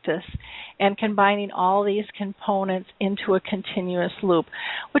practice, and combining all these components into a continuous loop,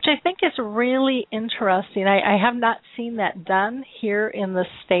 which I think is really interesting. I have not seen that done here in the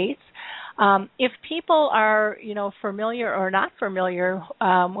States. If people are, familiar or not familiar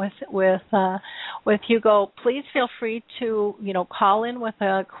with Hugo, please feel free to, call in with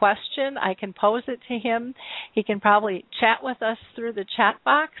a question. I can pose it to him. He can probably chat with us through the chat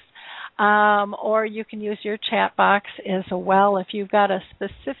box, or you can use your chat box as well if you've got a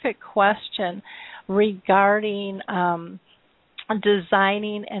specific question regarding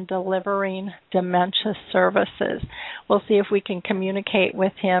designing and delivering dementia services. We'll see if we can communicate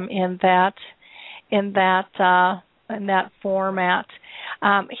with him in that format.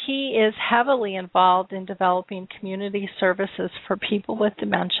 He is heavily involved in developing community services for people with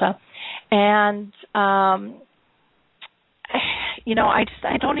dementia, and I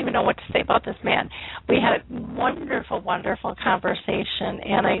don't even know what to say about this man. We had a wonderful, wonderful conversation,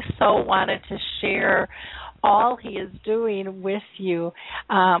 and I so wanted to share all he is doing with you.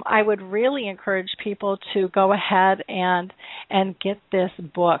 I would really encourage people to go ahead and get this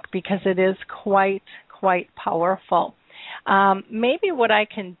book, because it is quite powerful. Maybe what I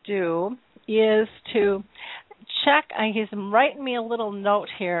can do is to check. He's writing me a little note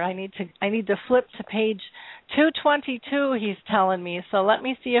here. I need to flip to page 222. He's telling me. So let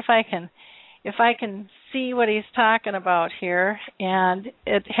me see if I can see what he's talking about here, and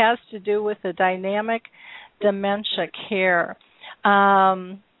it has to do with the dynamic dementia care,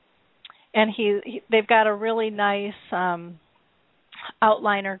 and they've got a really nice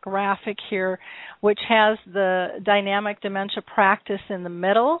outliner graphic here, which has the dynamic dementia practice in the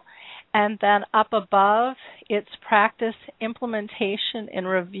middle, and then up above it's practice, implementation, and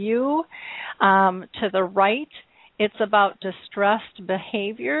review. To the right, it's about distressed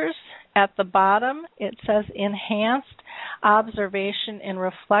behaviors. At the bottom, it says enhanced observation and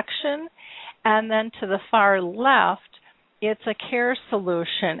reflection. And then to the far left, it's a care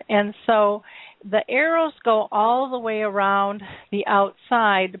solution. And so the arrows go all the way around the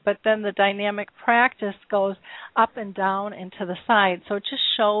outside, but then the dynamic practice goes up and down and to the side. So it just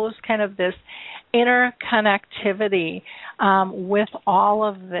shows kind of this interconnectivity with all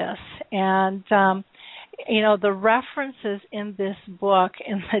of this. And the references in this book,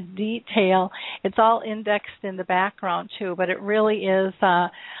 in the detail, it's all indexed in the background too, but it really is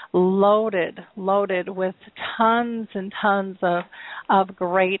loaded with tons and tons of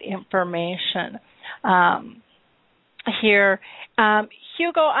great information here.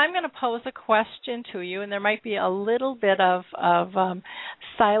 Hugo, I'm going to pose a question to you, and there might be a little bit of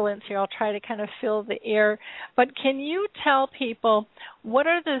silence here. I'll try to kind of fill the air. But can you tell people what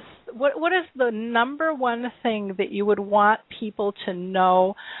is the number one thing that you would want people to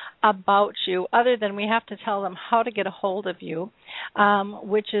know about you, other than we have to tell them how to get a hold of you,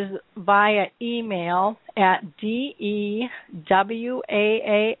 which is via email at DEWAAL.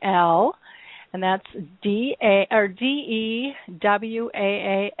 And that's DEWAAL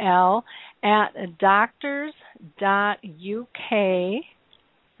at doctors.uk.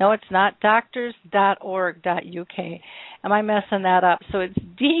 No, it's not doctors.org.uk. Am I messing that up? So it's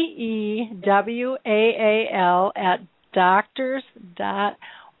DEWAAL at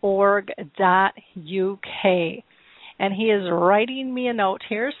doctors.org.uk. And he is writing me a note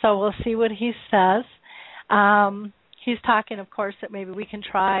here, so we'll see what he says. He's talking, of course, that maybe we can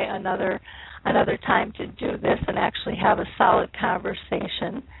try another time to do this and actually have a solid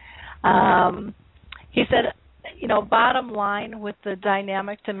conversation. He said, bottom line with the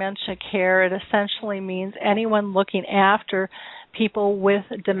dynamic dementia care, it essentially means anyone looking after people with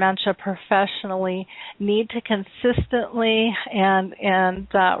dementia professionally need to consistently and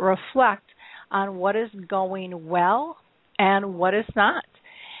reflect on what is going well and what is not.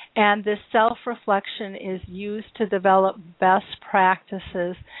 And this self-reflection is used to develop best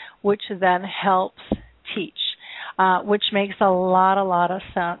practices, which then helps teach, which makes a lot of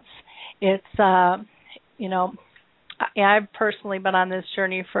sense. It's, I've personally been on this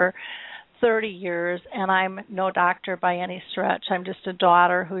journey for 30 years, and I'm no doctor by any stretch. I'm just a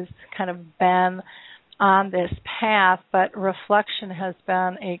daughter who's kind of been on this path, but reflection has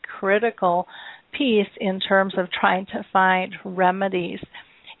been a critical piece in terms of trying to find remedies.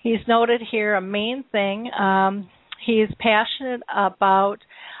 He's noted here a main thing. He's passionate about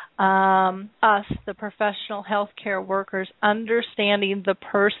us, the professional healthcare workers, understanding the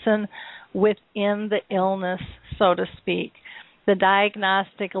person within the illness, so to speak. The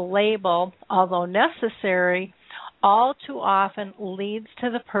diagnostic label, although necessary, all too often leads to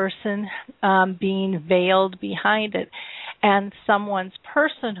the person being veiled behind it, and someone's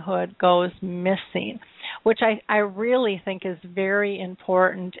personhood goes missing, which I really think is very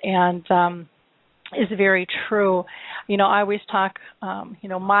important and is very true. I always talk,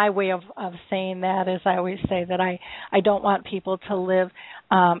 my way of saying that is I always say that I don't want people to live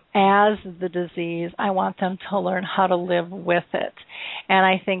as the disease. I want them to learn how to live with it. And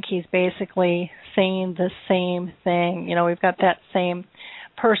I think he's basically saying the same thing. We've got that same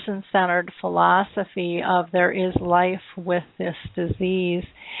person-centered philosophy of there is life with this disease,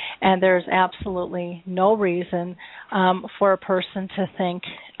 and there's absolutely no reason for a person to think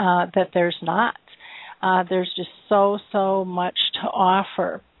that there's not. There's just so much to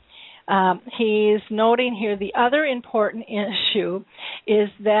offer. He's noting here the other important issue is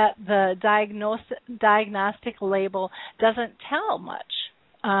that the diagnostic label doesn't tell much,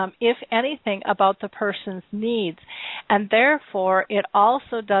 if anything, about the person's needs, and therefore it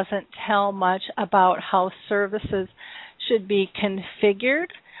also doesn't tell much about how services should be configured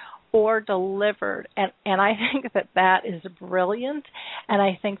or delivered. And I think that is brilliant, and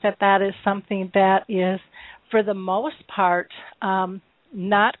I think that is something that is, for the most part,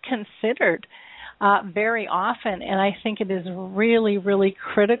 not considered very often, and I think it is really, really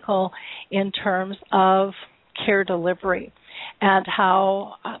critical in terms of care delivery and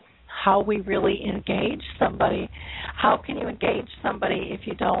how we really engage somebody. How can you engage somebody if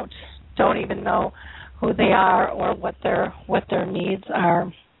you don't even know who they are or what their needs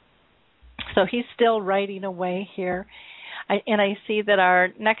are? So he's still writing away here. And I see that our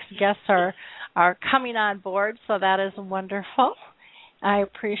next guests are coming on board, so that is wonderful. I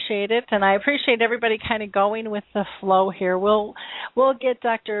appreciate it, and I appreciate everybody kind of going with the flow here. We'll get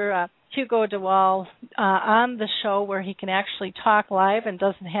Dr. Hugo DeWall on the show where he can actually talk live and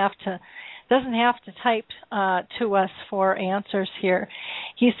doesn't have to type to us for answers here.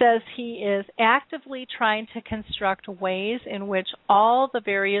 He says he is actively trying to construct ways in which all the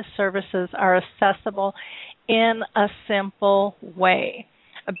various services are accessible in a simple way,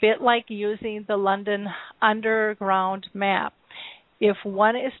 a bit like using the London Underground map. If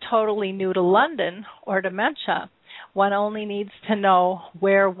one is totally new to London or dementia, one only needs to know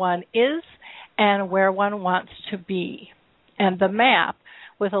where one is and where one wants to be. And the map,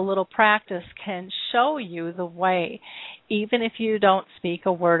 with a little practice, can show you the way, even if you don't speak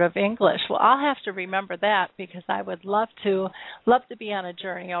a word of English. Well, I'll have to remember that because I would love to be on a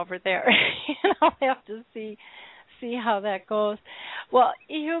journey over there. I'll have to see how that goes. Well,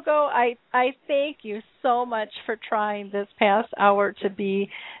 Hugo, I thank you so much for trying this past hour to be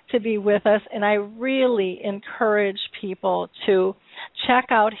with us, and I really encourage people to check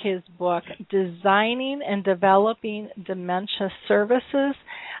out his book, Designing and Developing Dementia Services.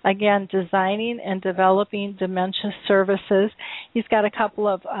 Again, Designing and Developing Dementia Services. He's got a couple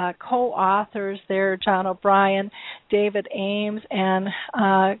of co-authors there, John O'Brien, David Ames, and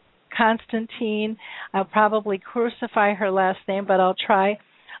Constantine. I'll probably crucify her last name, but I'll try.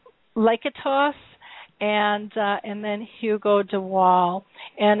 Lykatos, and then Hugo DeWall.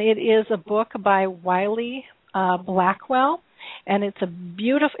 And it is a book by Wiley Blackwell, and it's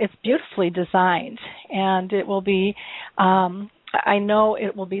beautifully designed, and it will be. I know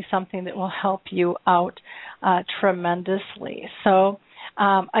it will be something that will help you out tremendously. So,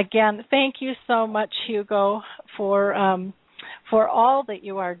 again, thank you so much, Hugo, for all that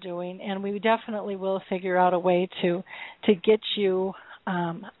you are doing, and we definitely will figure out a way to get you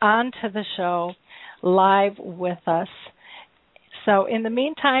onto the show live with us. So in the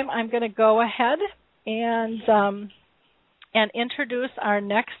meantime, I'm going to go ahead and introduce our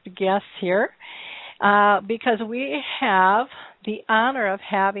next guest here because we have the honor of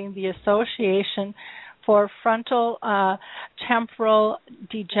having the Association for Frontal Temporal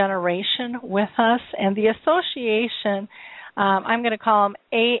Degeneration with us, and the association, I'm going to call them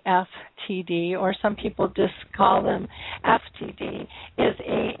AFTD, or some people just call them FTD, is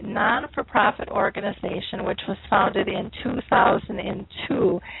a non-for-profit organization which was founded in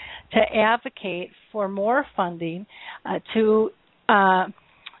 2002 to advocate for more funding into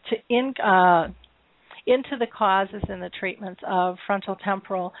the causes and the treatments of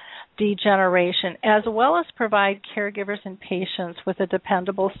frontotemporal degeneration, as well as provide caregivers and patients with a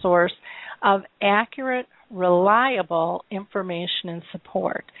dependable source of accurate, reliable information and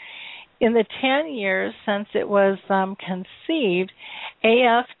support. In the 10 years since it was conceived,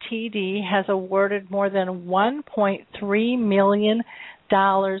 AFTD has awarded more than $1.3 million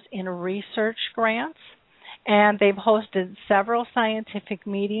in research grants, and they've hosted several scientific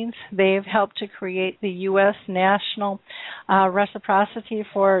meetings. They've helped to create the U.S. National Reciprocity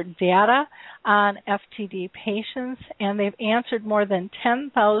for Data on FTD patients, and they've answered more than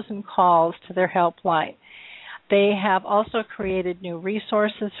 10,000 calls to their helpline. They have also created new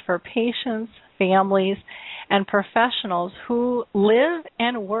resources for patients, families, and professionals who live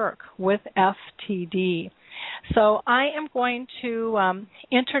and work with FTD. So I am going to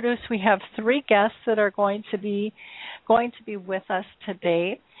introduce, we have three guests that are going to be with us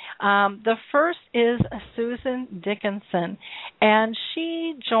today. The first is Susan Dickinson, and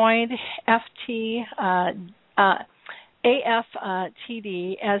she joined AFTD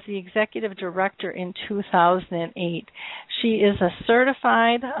as the executive director in 2008. She is a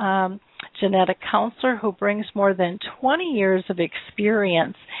certified genetic counselor who brings more than 20 years of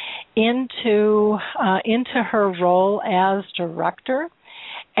experience into her role as director,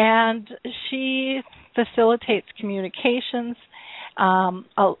 and she facilitates communications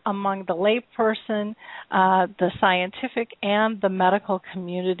among the layperson, the scientific, and the medical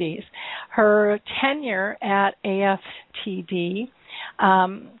communities. Her tenure at AFTD,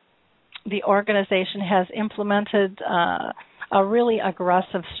 the organization has implemented a really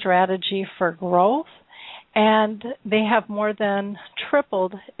aggressive strategy for growth, and they have more than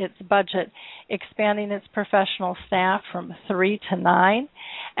tripled its budget, expanding its professional staff from 3 to 9.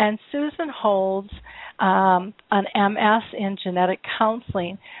 And Susan holds an MS in genetic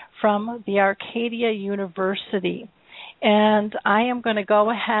counseling from the Arcadia University. And I am going to go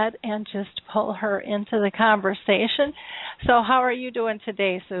ahead and just pull her into the conversation. So how are you doing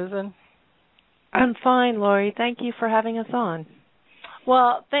today, Susan? I'm fine, Lori. Thank you for having us on.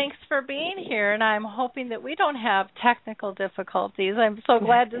 Well, thanks for being here, and I'm hoping that we don't have technical difficulties. I'm so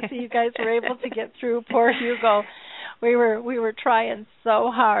glad to see you guys were able to get through. Poor Hugo. We were trying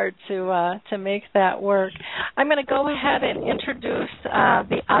so hard to make that work. I'm going to go ahead and introduce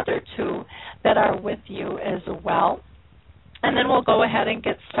the other two that are with you as well, and then we'll go ahead and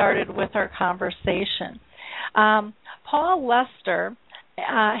get started with our conversation. Paul Lester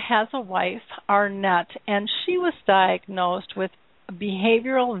has a wife, Arnett, and she was diagnosed with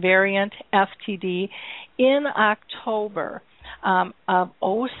behavioral variant FTD in October of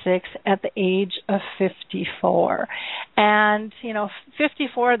 2006 at the age of 54. And,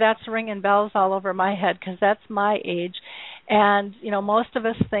 54, that's ringing bells all over my head because that's my age. And, most of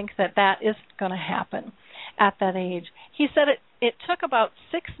us think that isn't going to happen at that age. He said it took about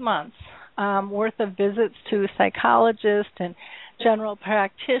 6 months worth of visits to psychologists and general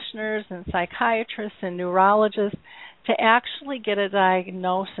practitioners and psychiatrists and neurologists to actually get a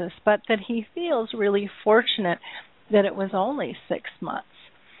diagnosis, but that he feels really fortunate that it was only 6 months.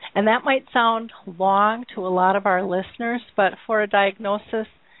 And that might sound long to a lot of our listeners, but for a diagnosis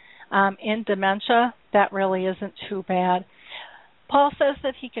in dementia, that really isn't too bad. Paul says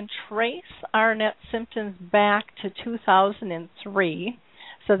that he can trace Arnett's symptoms back to 2003,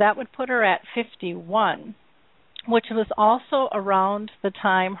 so that would put her at 51, which was also around the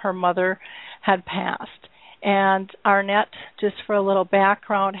time her mother had passed. And Arnett, just for a little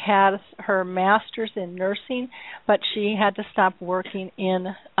background, had her master's in nursing, but she had to stop working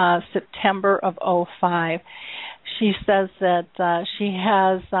in September of 2005. She says that she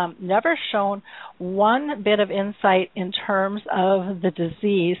has never shown one bit of insight in terms of the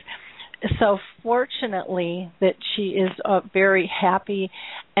disease. So fortunately that she is a very happy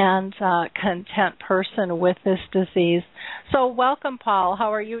and content person with this disease. So welcome, Paul.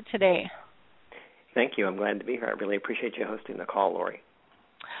 How are you today? Thank you. I'm glad to be here. I really appreciate you hosting the call, Lori.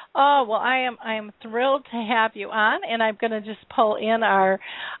 Oh, well, I am thrilled to have you on, and I'm going to just pull in our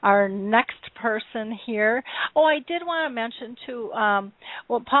next person here. Oh, I did want to mention, too,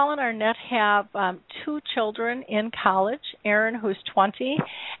 Paul and Arnett have 2 children in college, Aaron, who's 20,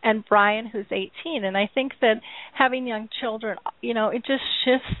 and Brian, who's 18. And I think that having young children, it just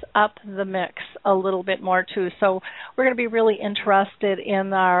shifts up the mix a little bit more, too. So we're going to be really interested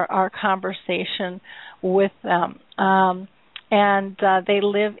in our conversation with them. And they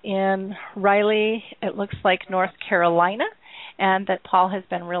live in Raleigh, it looks like North Carolina, and that Paul has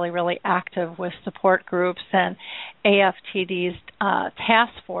been really, really active with support groups and AFTD's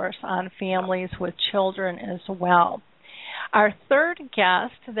task force on families with children as well. Our third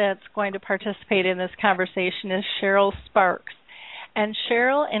guest that's going to participate in this conversation is Cheryl Sparks. And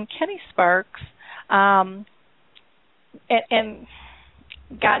Cheryl and Kenny Sparks and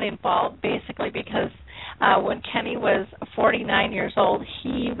got involved basically because when Kenny was 49 years old,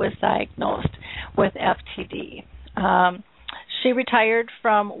 he was diagnosed with FTD. She retired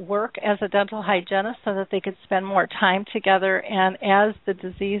from work as a dental hygienist so that they could spend more time together, and as the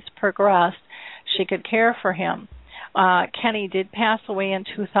disease progressed, she could care for him. Kenny did pass away in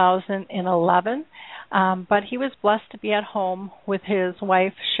 2011, but he was blessed to be at home with his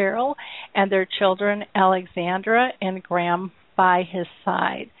wife, Cheryl, and their children, Alexandra and Graham, by his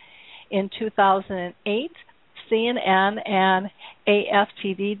side. In 2008, CNN and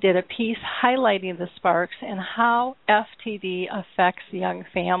AFTD did a piece highlighting the sparks and how FTD affects young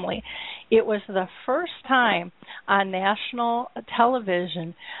family. It was the first time on national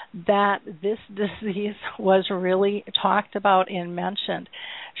television that this disease was really talked about and mentioned.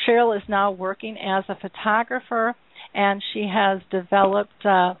 Cheryl is now working as a photographer, and she has developed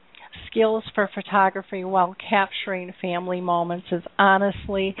skills for photography while capturing family moments as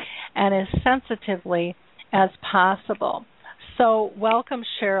honestly and as sensitively as possible. So welcome,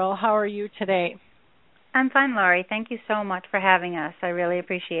 Cheryl. How are you today? I'm fine, Laurie. Thank you so much for having us. I really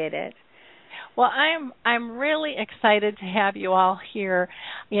appreciate it. Well, I'm really excited to have you all here.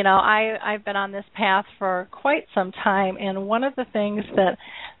 You know, I've been on this path for quite some time, and one of the things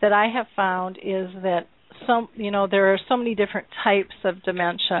that I have found is that there are so many different types of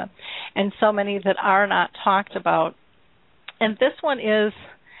dementia and so many that are not talked about. And this one is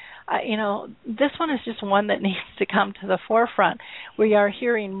this one is just one that needs to come to the forefront. We are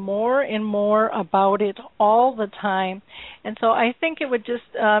hearing more and more about it all the time. And so I think it would just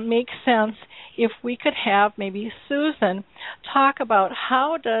make sense if we could have maybe Susan talk about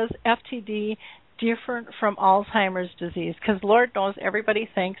how does FTD different from Alzheimer's disease, because Lord knows everybody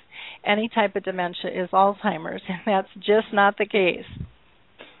thinks any type of dementia is Alzheimer's, and that's just not the case.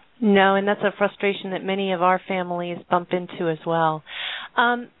 No, and that's a frustration that many of our families bump into as well.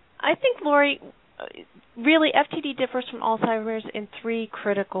 I think, Lori, really FTD differs from Alzheimer's in three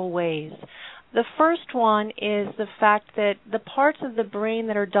critical ways. The first one is the fact that the parts of the brain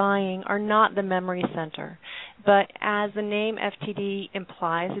that are dying are not the memory center, but as the name FTD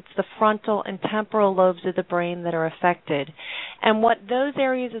implies, it's the frontal and temporal lobes of the brain that are affected. And what those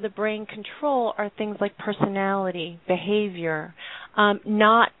areas of the brain control are things like personality, behavior,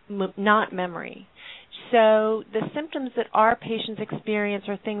 not memory. So the symptoms that our patients experience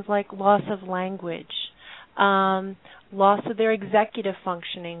are things like loss of language, loss of their executive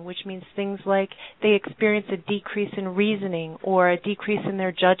functioning, which means things like they experience a decrease in reasoning or a decrease in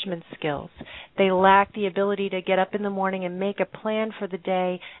their judgment skills. They lack the ability to get up in the morning and make a plan for the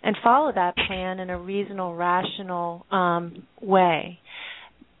day and follow that plan in a reasonable, rational way.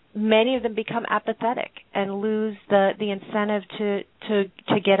 Many of them become apathetic and lose the incentive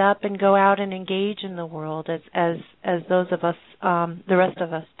to get up and go out and engage in the world as those of us, the rest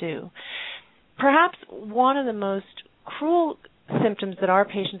of us do. Perhaps one of the most cruel symptoms that our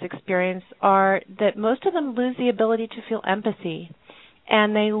patients experience are that most of them lose the ability to feel empathy,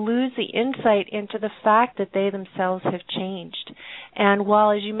 and they lose the insight into the fact that they themselves have changed. And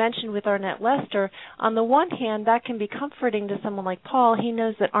while, as you mentioned with Arnett Lester, on the one hand, that can be comforting to someone like Paul. He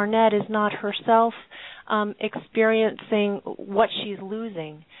knows that Arnett is not herself experiencing what she's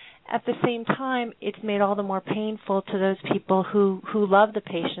losing. At the same time, it's made all the more painful to those people who love the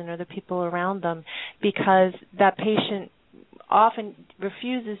patient or the people around them, because that patient often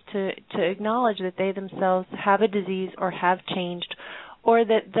refuses to acknowledge that they themselves have a disease or have changed, or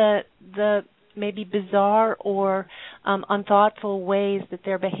that the maybe bizarre or unthoughtful ways that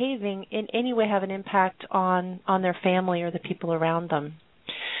they're behaving in any way have an impact on their family or the people around them.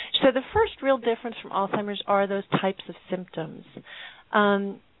 So the first real difference from Alzheimer's are those types of symptoms.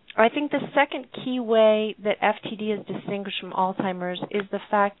 I think the second key way that FTD is distinguished from Alzheimer's is the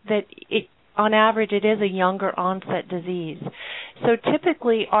fact that on average, it is a younger onset disease. So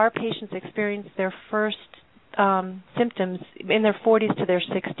typically, our patients experience their first symptoms in their 40s to their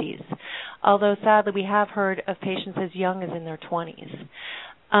 60s, although sadly we have heard of patients as young as in their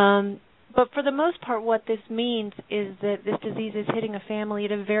 20s. But for the most part, what this means is that this disease is hitting a family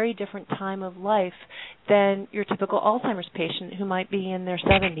at a very different time of life than your typical Alzheimer's patient who might be in their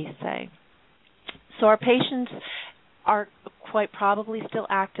 70s, say. So our patients are quite probably still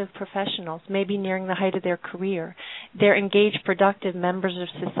active professionals, maybe nearing the height of their career. They're engaged, productive members of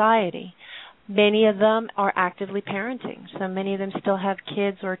society. Many of them are actively parenting, so many of them still have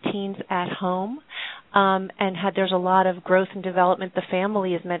kids or teens at home, and there's a lot of growth and development the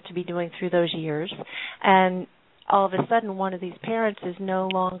family is meant to be doing through those years. And all of a sudden, one of these parents is no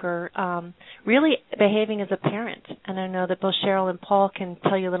longer really behaving as a parent. And I know that both Cheryl and Paul can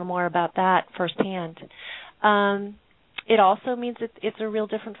tell you a little more about that firsthand. It also means it's a real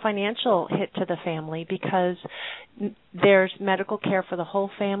different financial hit to the family because there's medical care for the whole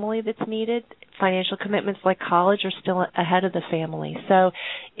family that's needed. Financial commitments like college are still ahead of the family. So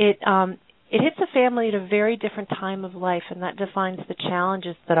it hits a family at a very different time of life, and that defines the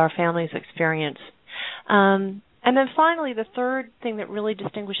challenges that our families experience. And then finally, the third thing that really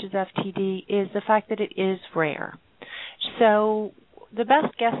distinguishes FTD is the fact that it is rare. So the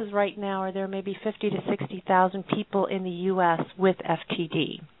best guesses right now are there may be 50 to 60,000 people in the U.S. with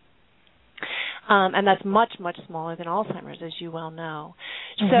FTD. And that's much, much smaller than Alzheimer's, as you well know.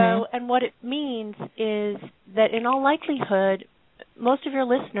 So, and what it means is that in all likelihood, most of your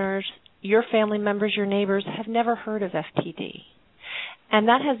listeners, your family members, your neighbors, have never heard of FTD. And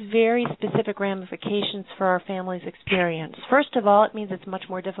that has very specific ramifications for our family's experience. First of all, it means it's much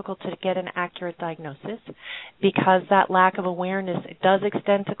more difficult to get an accurate diagnosis because that lack of awareness does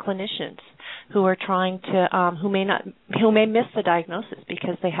extend to clinicians who are trying to who may miss the diagnosis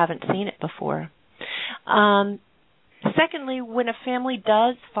because they haven't seen it before. Secondly, when a family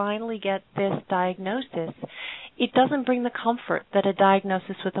does finally get this diagnosis, it doesn't bring the comfort that a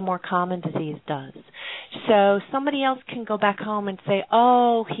diagnosis with a more common disease does. So somebody else can go back home and say,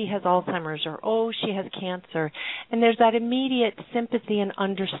 oh, he has Alzheimer's, or oh, she has cancer. And there's that immediate sympathy and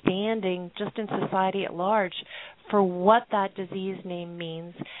understanding just in society at large for what that disease name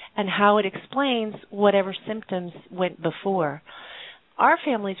means and how it explains whatever symptoms went before. Our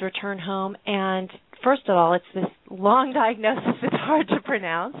families return home, and first of all, it's this long diagnosis that's hard to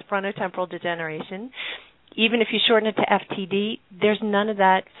pronounce, frontotemporal degeneration. Even if you shorten it to FTD, there's none of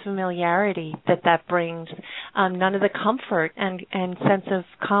that familiarity that brings, none of the comfort and sense of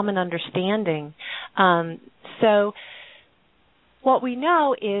common understanding. So what we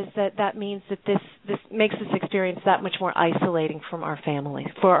know is that means that this makes this experience that much more isolating from our families,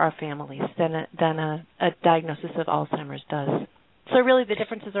 for our families, than a diagnosis of Alzheimer's does. So really the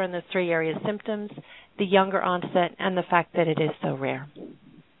differences are in those three areas: symptoms, the younger onset, and the fact that it is so rare.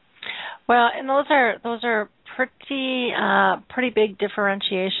 Well, and those are pretty big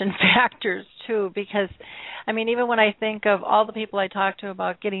differentiation factors too, because I mean, even when I think of all the people I talk to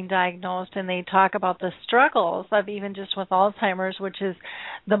about getting diagnosed, and they talk about the struggles of even just with Alzheimer's, which is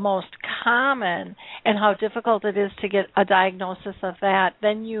the most common, and how difficult it is to get a diagnosis of that,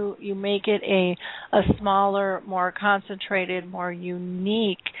 then you make it a smaller, more concentrated, more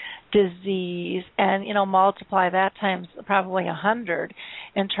unique disease, and multiply that times probably 100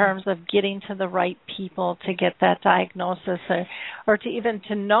 in terms of getting to the right people to get that diagnosis, or to even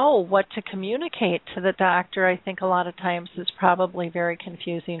to know what to communicate to the doctor. I think a lot of times is probably very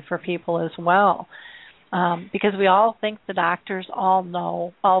confusing for people as well, because we all think the doctors all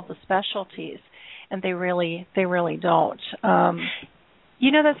know all the specialties, and they really don't.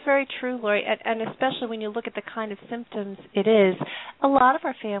 That's very true, Lori, and especially when you look at the kind of symptoms it is, a lot of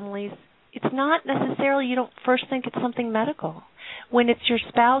our families, it's not necessarily, you don't first think it's something medical. When it's your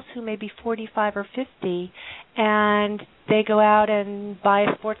spouse who may be 45 or 50 and they go out and buy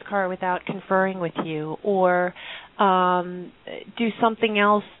a sports car without conferring with you, or do something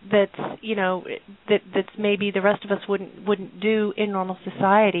else that's that's maybe the rest of us wouldn't do in normal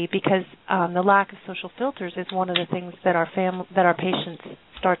society, because the lack of social filters is one of the things that our patients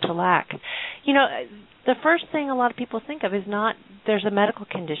start to lack. The first thing a lot of people think of is not there's a medical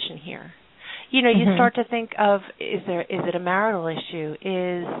condition here. You start to think of, is it a marital issue?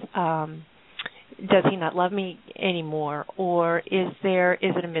 Does he not love me anymore? Or is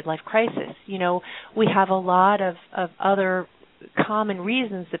it a midlife crisis? We have a lot of other common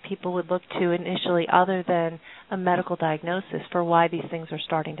reasons that people would look to initially, other than a medical diagnosis, for why these things are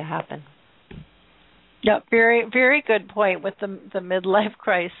starting to happen. Yeah, very, very good point with the midlife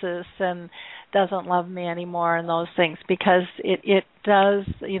crisis and doesn't love me anymore and those things, because it does,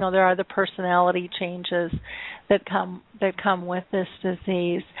 there are the personality changes that come with this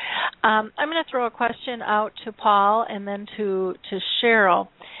disease. I'm going to throw a question out to Paul and then to Cheryl.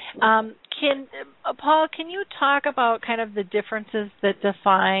 Paul, can you talk about kind of the differences that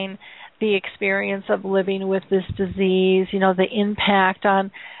define the experience of living with this disease, the impact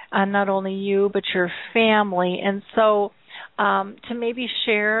on not only you but your family? And so to maybe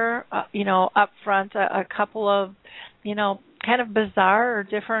share, up front a couple of, kind of bizarre or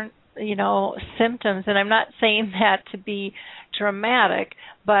different, symptoms. And I'm not saying that to be dramatic,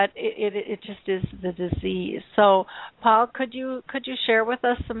 but it just is the disease. So, Paul, could you share with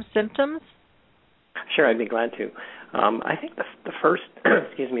us some symptoms? Sure, I'd be glad to. I think the first,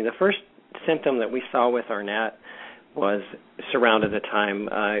 the first symptom that we saw with Arnett was around the time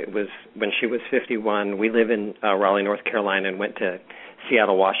it was when she was 51. We live in Raleigh, North Carolina, and went to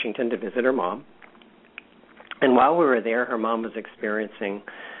Seattle, Washington to visit her mom. And while we were there, her mom was experiencing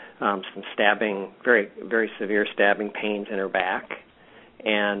some stabbing, very, very severe stabbing pains in her back.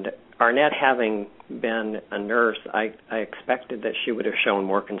 And Arnett, having been a nurse, I expected that she would have shown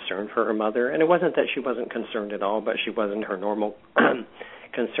more concern for her mother. And it wasn't that she wasn't concerned at all, but she wasn't her normal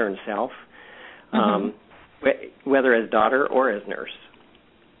concerned self, whether as daughter or as nurse.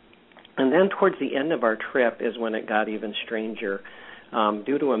 And then towards the end of our trip is when it got even stranger.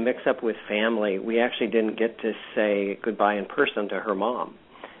 Due to a mix-up with family, we actually didn't get to say goodbye in person to her mom.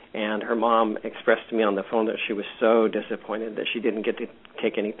 And her mom expressed to me on the phone that she was so disappointed that she didn't get to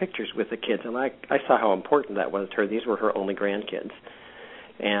take any pictures with the kids. And I saw how important that was to her. These were her only grandkids.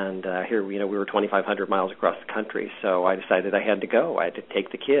 And here, we were 2,500 miles across the country, so I decided I had to go. I had to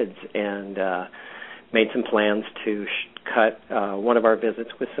take the kids and made some plans to cut one of our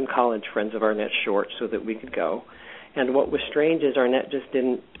visits with some college friends of Arnett short so that we could go. And what was strange is Arnett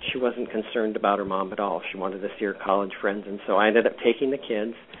she wasn't concerned about her mom at all. She wanted to see her college friends, and so I ended up taking the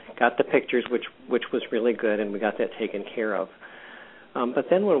kids, got the pictures, which was really good, and we got that taken care of. But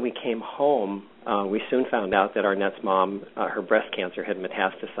then when we came home, we soon found out that Arnett's mom, her breast cancer had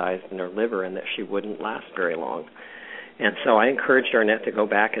metastasized in her liver and that she wouldn't last very long. And so I encouraged Arnett to go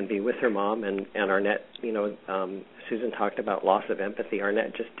back and be with her mom, and Arnett, Susan talked about loss of empathy.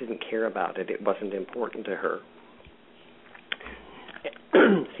 Arnett just didn't care about it. It wasn't important to her.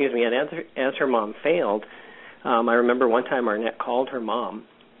 Excuse me, and as her mom failed, I remember one time Arnett called her mom,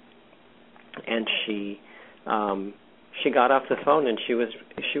 and she got off the phone, and she was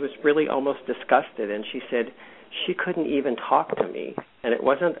really almost disgusted, and she said she couldn't even talk to me, and it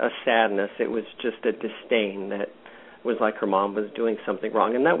wasn't a sadness, it was just a disdain that was like her mom was doing something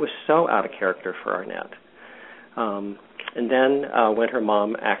wrong, and that was so out of character for Arnett. And then when her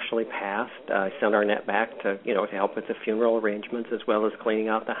mom actually passed, I sent Arnett back to help with the funeral arrangements as well as cleaning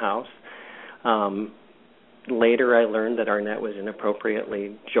out the house. Later I learned that Arnett was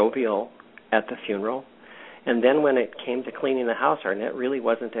inappropriately jovial at the funeral. And then when it came to cleaning the house, Arnett really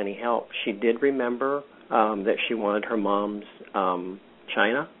wasn't any help. She did remember that she wanted her mom's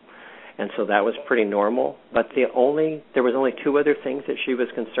china, and so that was pretty normal. But there was only two other things that she was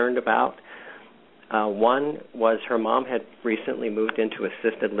concerned about. One was her mom had recently moved into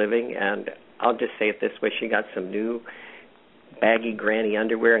assisted living, and I'll just say it this way, she got some new baggy granny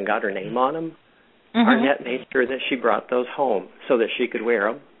underwear and got her name on them. Arnett made sure that she brought those home so that she could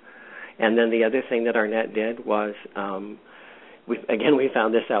wear them. And then the other thing that Arnett did was, we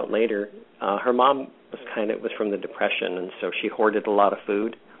found this out later, her mom was from the Depression, and so she hoarded a lot of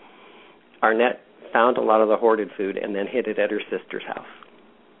food. Arnett found a lot of the hoarded food and then hid it at her sister's house.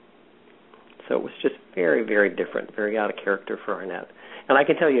 So it was just very, very different, very out of character for Arnett. And I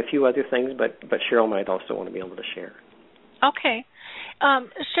can tell you a few other things, but Cheryl might also want to be able to share. Okay.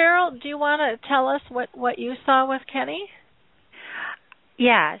 Cheryl, do you want to tell us what you saw with Kenny?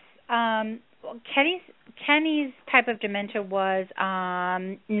 Yes. Kenny's type of dementia was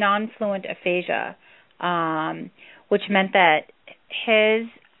non-fluent aphasia, which meant that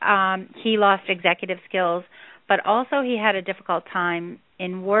he lost executive skills, but also he had a difficult time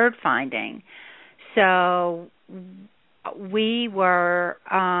in word finding. So we were,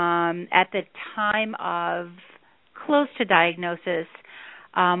 at the time of close to diagnosis,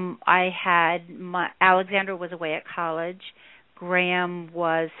 Alexandra was away at college. Graham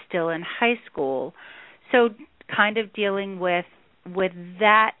was still in high school. So kind of dealing with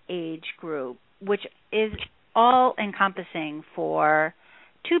that age group, which is all encompassing for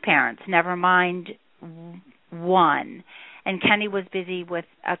two parents, never mind one. And Kenny was busy with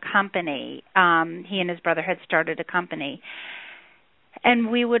a company. He and his brother had started a company. And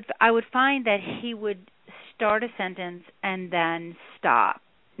I would find that he would start a sentence and then stop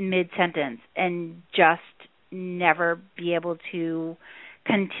mid-sentence and just never be able to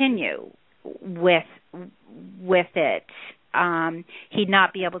continue with it. He'd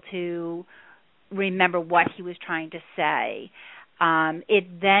not be able to remember what he was trying to say.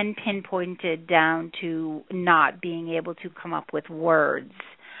 It then pinpointed down to not being able to come up with words.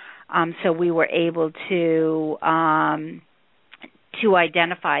 So we were able to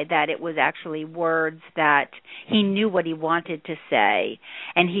identify that it was actually words that he knew what he wanted to say,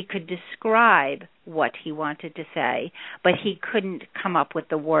 and he could describe what he wanted to say, but he couldn't come up with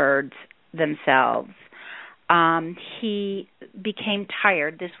the words themselves. He became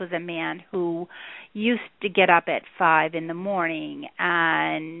tired. This was a man who used to get up at 5 a.m.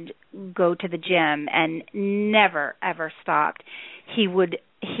 and go to the gym and never ever stopped. He would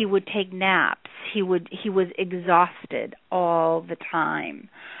take naps. He was exhausted all the time.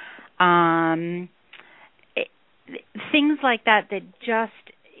 Things like that just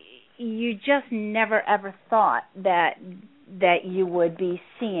you just never ever thought that you would be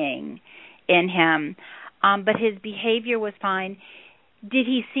seeing in him. But his behavior was fine. Did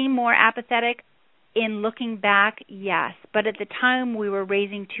he seem more apathetic? In looking back, yes. But at the time, we were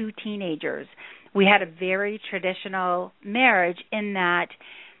raising 2 teenagers. We had a very traditional marriage in that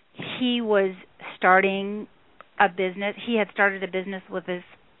he was starting a business. He had started a business with his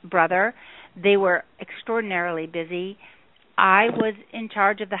brother. They were extraordinarily busy. I was in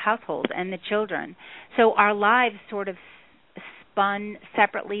charge of the household and the children. So our lives sort of spun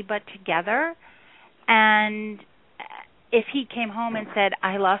separately but together. And if he came home and said,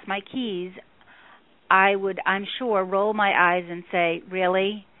 "I lost my keys," I would, I'm sure, roll my eyes and say,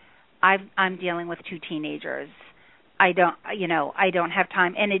 "Really? I'm dealing with 2 teenagers. I don't have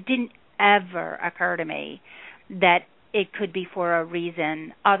time." And it didn't ever occur to me that it could be for a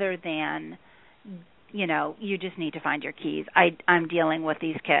reason other than, you just need to find your keys. I'm dealing with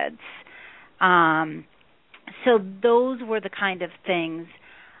these kids. So those were the kind of things.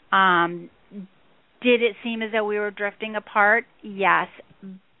 Did it seem as though we were drifting apart? Yes.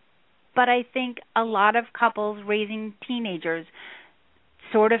 But I think a lot of couples raising teenagers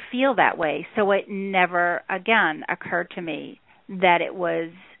sort of feel that way. So it never, again, occurred to me that it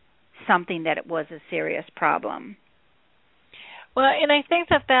was something that it was a serious problem. Well, and I think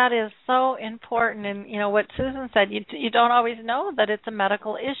that is so important. And, what Susan said, you don't always know that it's a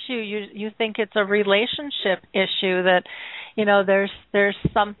medical issue. You think it's a relationship issue, that, there's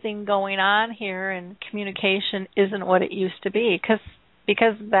something going on here and communication isn't what it used to be,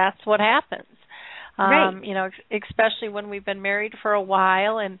 because that's what happens. Right. Especially when we've been married for a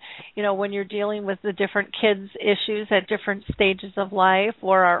while, and when you're dealing with the different kids' issues at different stages of life,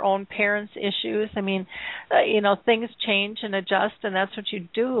 or our own parents' issues. I mean, things change and adjust, and that's what you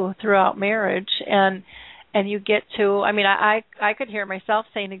do throughout marriage. And you get to, I could hear myself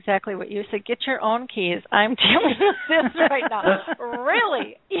saying exactly what you said. Get your own keys. I'm dealing with this right now.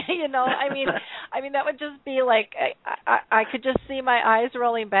 Really? That would just be like, I could just see my eyes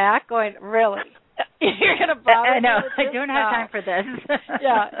rolling back going, really? You're going to bother me with this? I don't have time for this.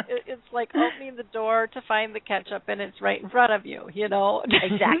 Yeah, it's like opening the door to find the ketchup, and it's right in front of you,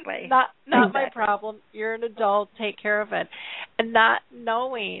 Exactly. Not my problem. You're an adult. Take care of it. And not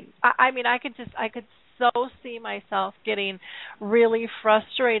knowing. I could so see myself getting really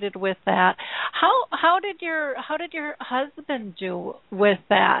frustrated with that. How did your husband do with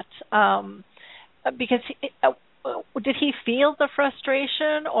that? Because did he feel the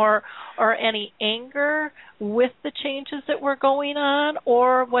frustration or any anger with the changes that were going on,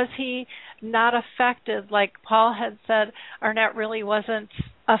 or was he not affected? Like Paul had said, Arnett really wasn't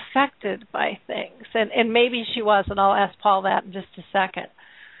affected by things, and maybe she was, and I'll ask Paul that in just a second.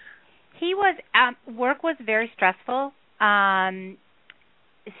 He was, work was very stressful.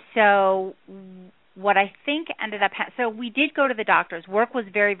 So what I think ended up, so we did go to the doctors. Work was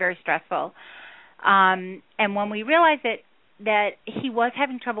very, very stressful. And when we realized that he was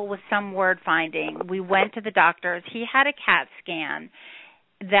having trouble with some word finding, we went to the doctors. He had a CAT scan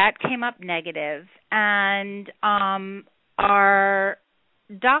that came up negative, and our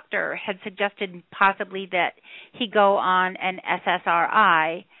doctor had suggested possibly that he go on an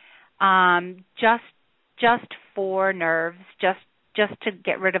SSRI, just for nerves, just to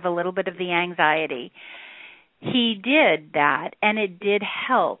get rid of a little bit of the anxiety. He did that, and it did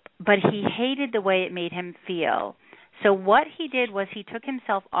help, but he hated the way it made him feel. So what he did was he took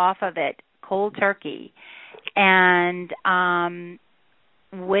himself off of it cold turkey, and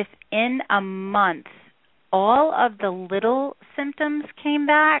within a month, all of the little symptoms came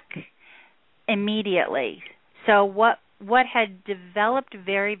back immediately. So what had developed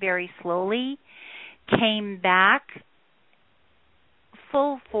very, very slowly came back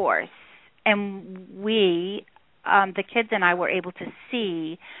full force, and we, the kids and I, were able to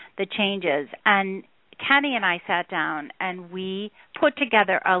see the changes. And Kenny and I sat down and we put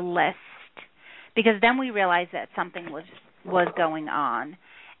together a list, because then we realized that something was going on.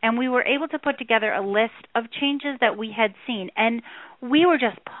 And we were able to put together a list of changes that we had seen. And we were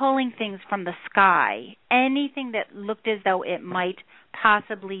just pulling things from the sky, anything that looked as though it might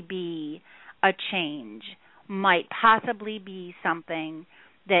possibly be a change, might possibly be something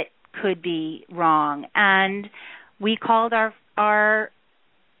that could be wrong. And we called our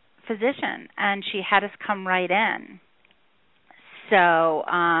physician, and she had us come right in.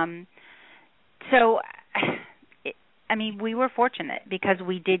 We were fortunate because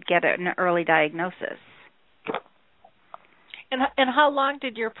we did get an early diagnosis. And how long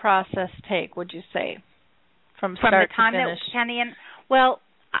did your process take, would you say, from start the time to finish? That Kenny and, well,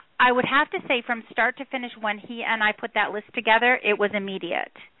 I would have to say from start to finish, when he and I put that list together, it was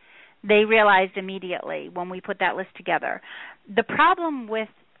immediate. They realized immediately when we put that list together. The problem with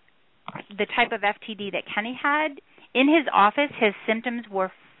the type of FTD that Kenny had, in his office, his symptoms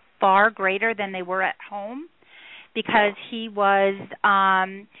were far greater than they were at home because he was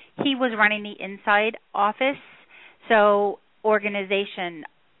running the inside office, so organization,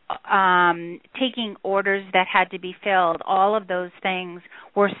 taking orders that had to be filled, all of those things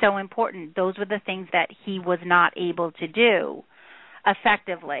were so important. Those were the things that he was not able to do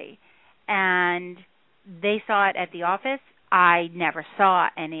effectively. And they saw it at the office. I never saw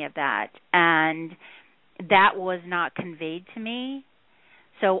any of that. And that was not conveyed to me.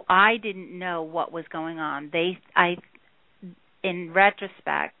 So I didn't know what was going on. In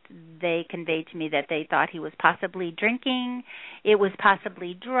retrospect, they conveyed to me that they thought he was possibly drinking, it was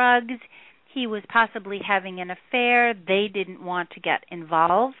possibly drugs, he was possibly having an affair. They didn't want to get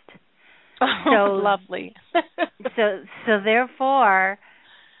involved. Oh, lovely. so therefore,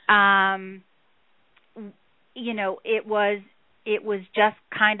 it was just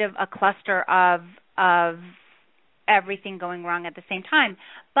kind of a cluster of everything going wrong at the same time.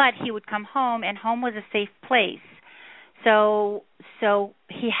 But he would come home, and home was a safe place. So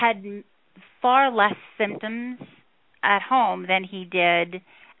he had far less symptoms at home than he did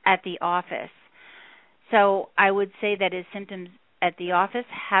at the office. So I would say that his symptoms at the office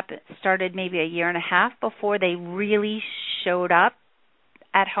started maybe a year and a half before they really showed up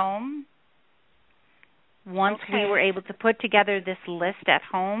at home. Once we were able to put together this list at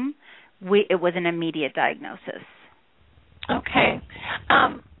home, it was an immediate diagnosis. Okay.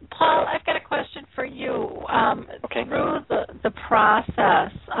 Paul, I've got a question for you. Through the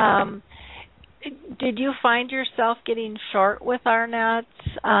process, did you find yourself getting short with Arnett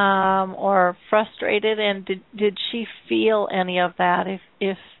or frustrated, and did she feel any of that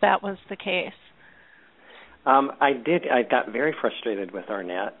if that was the case? I did. I got very frustrated with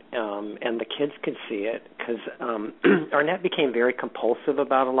Arnett, and the kids could see it because Arnett became very compulsive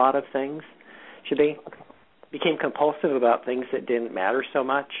about a lot of things. She became compulsive about things that didn't matter so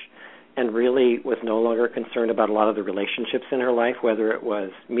much, and really was no longer concerned about a lot of the relationships in her life, whether it was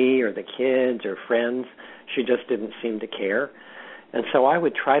me or the kids or friends. She just didn't seem to care. And so I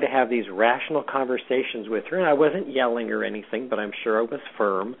would try to have these rational conversations with her, and I wasn't yelling or anything, but I'm sure I was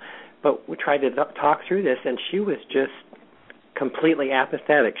firm. But we tried to talk through this, and she was just completely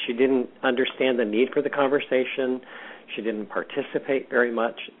apathetic. She didn't understand the need for the conversation. She didn't participate very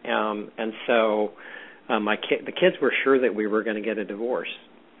much. And so the kids were sure that we were going to get a divorce.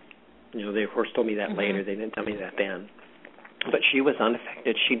 They, of course, told me that later. They didn't tell me that then. But she was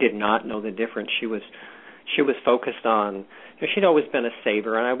unaffected. She did not know the difference. She was focused on, she'd always been a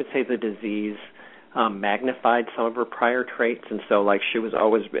saver, and I would say the disease magnified some of her prior traits, and so she was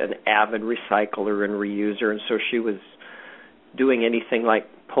always an avid recycler and reuser, and so she was doing anything like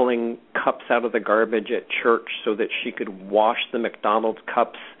pulling cups out of the garbage at church so that she could wash the McDonald's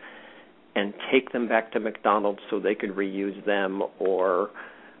cups and take them back to McDonald's so they could reuse them, or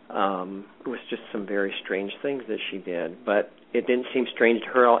it was just some very strange things that she did, but it didn't seem strange to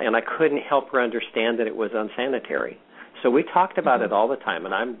her, and I couldn't help her understand that it was unsanitary. So we talked about it all the time,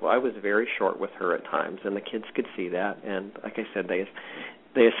 and I was very short with her at times, and the kids could see that, and like I said,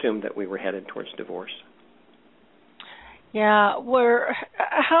 they assumed that we were headed towards divorce. Yeah,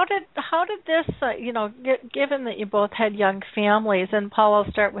 how did this, given that you both had young families, and Paul,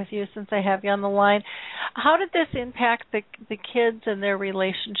 I'll start with you since I have you on the line, how did this impact the kids and their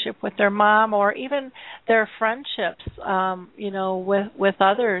relationship with their mom, or even their friendships, with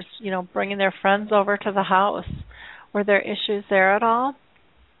others, bringing their friends over to the house? Were there issues there at all?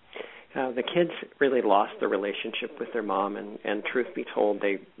 The kids really lost the relationship with their mom, and truth be told,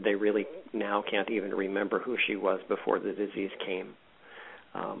 they really now can't even remember who she was before the disease came.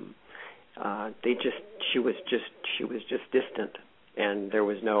 She was just distant, and there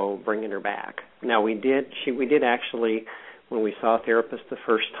was no bringing her back. Now we did actually, when we saw a therapist the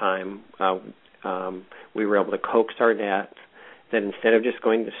first time, we were able to coax Arnett that instead of just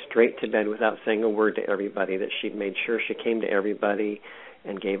going straight to bed without saying a word to everybody, that she'd made sure she came to everybody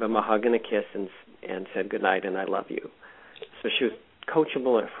and gave them a hug and a kiss and said good night and I love you. So she was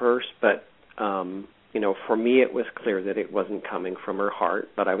coachable at first, but for me it was clear that it wasn't coming from her heart,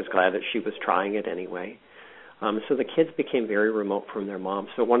 but I was glad that she was trying it anyway. So the kids became very remote from their mom.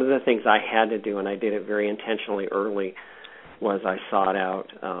 So one of the things I had to do, and I did it very intentionally early, was I sought out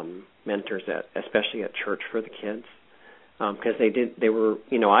mentors, especially at church, for the kids. Because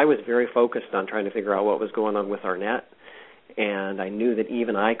I was very focused on trying to figure out what was going on with Arnett, And I knew that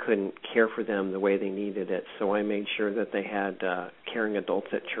even I couldn't care for them the way they needed it, so I made sure that they had caring adults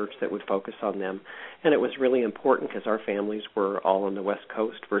at church that would focus on them. And it was really important because our families were all on the West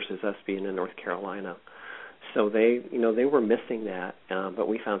Coast versus us being in North Carolina. So they were missing that, but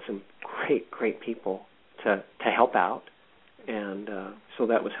we found some great people to help out, and so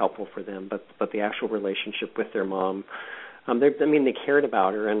that was helpful for them. But the actual relationship with their mom, they cared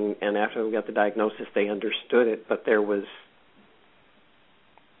about her, and after we got the diagnosis, they understood it, but there wasn't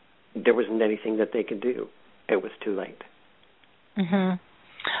anything that they could do. It was too late. Mhm.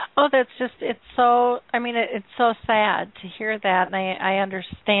 Oh, it's so sad to hear that, and I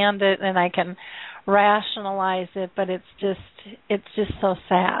understand it, and I can rationalize it, but it's just so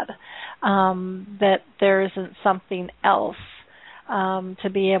sad that there isn't something else to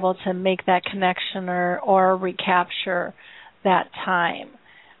be able to make that connection or recapture that time.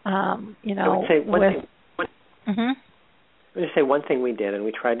 I would say one thing we did, and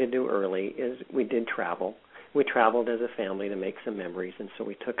we tried to do early, is we did travel. We traveled as a family to make some memories, and so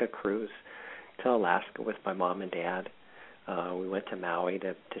we took a cruise to Alaska with my mom and dad. We went to Maui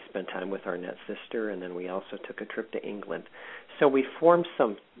to spend time with our net sister, and then we also took a trip to England. So we formed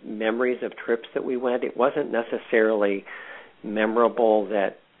some memories of trips that we went. It wasn't necessarily memorable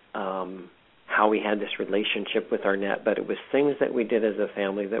that how we had this relationship with our net, but it was things that we did as a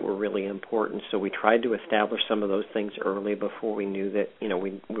family that were really important. So we tried to establish some of those things early before we knew that,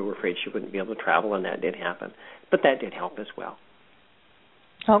 we were afraid she wouldn't be able to travel, and that did happen. But that did help as well.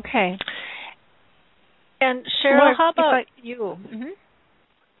 Okay. And Cheryl, how about you? Mm-hmm.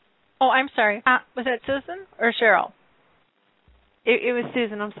 Oh, I'm sorry. Was that Susan or Cheryl? It was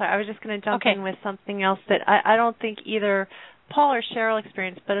Susan. I'm sorry. I was just going to jump in with something else that I don't think either Paul or Cheryl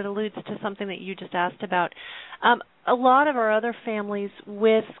experienced, but it alludes to something that you just asked about. A lot of our other families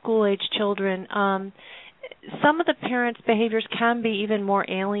with school-age children, some of the parents' behaviors can be even more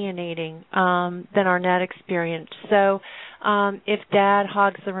alienating than our net experience. So if Dad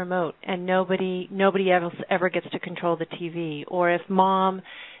hogs the remote and nobody else ever gets to control the TV, or if Mom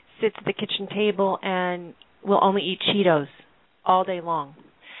sits at the kitchen table and will only eat Cheetos all day long,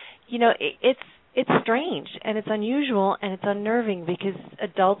 it's strange and it's unusual and it's unnerving because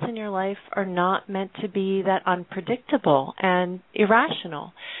adults in your life are not meant to be that unpredictable and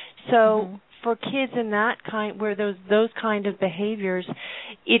irrational. So for kids in that kind, where those kind of behaviors,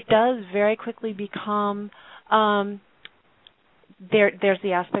 it does very quickly become there's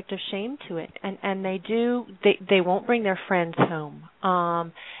the aspect of shame to it, and they won't bring their friends home.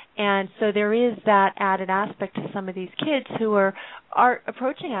 And so there is that added aspect to some of these kids who are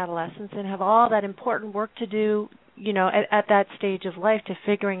approaching adolescence and have all that important work to do, at that stage of life, to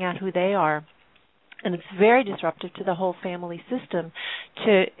figuring out who they are. And it's very disruptive to the whole family system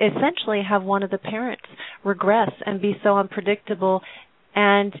to essentially have one of the parents regress and be so unpredictable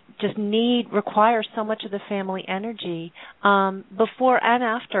and just require so much of the family energy before and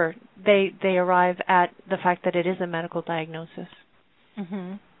after they arrive at the fact that it is a medical diagnosis.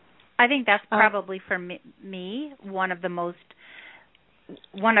 Mm-hmm. I think that's probably for me one of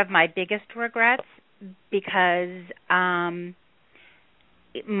my biggest regrets, because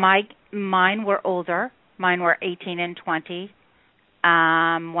mine were older. Mine were 18 and 20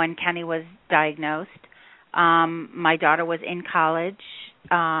 when Kenny was diagnosed. My daughter was in college.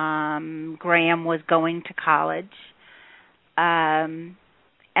 Graham was going to college. And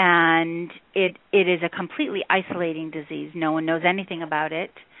it is a completely isolating disease. No one knows anything about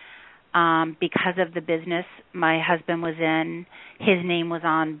it. Because of the business my husband was in, his name was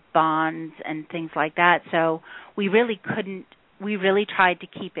on bonds and things like that. So we really tried to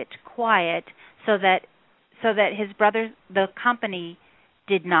keep it quiet so that his brother, the company,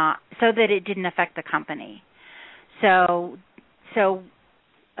 did not, so that it didn't affect the company. So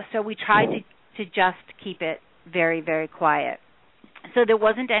we tried to just keep it very, very quiet. So there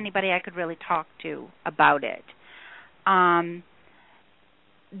wasn't anybody I could really talk to about it.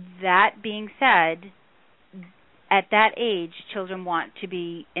 That being said, at that age, children want to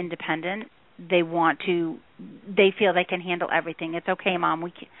be independent. They feel they can handle everything. It's okay, Mom,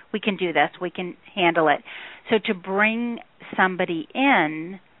 we can do this. We can handle it. So to bring somebody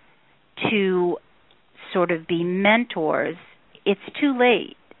in to sort of be mentors, it's too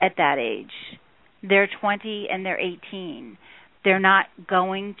late at that age. They're 20 and they're 18. They're not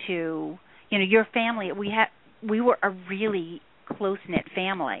going to, your family, we were a really close-knit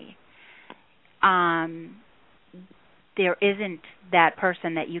family. There isn't that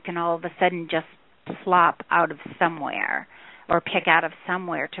person that you can all of a sudden just plop out of somewhere or pick out of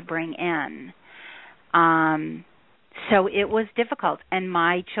somewhere to bring in. So it was difficult, and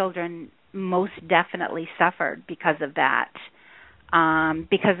my children most definitely suffered because of that,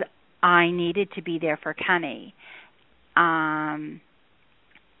 because I needed to be there for Kenny. And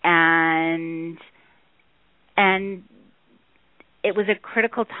it was a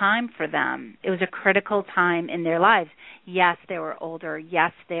critical time for them. It was a critical time in their lives. Yes, they were older.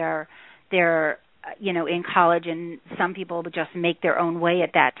 Yes, they're in college, and some people would just make their own way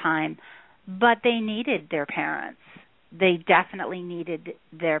at that time. But they needed their parents. They definitely needed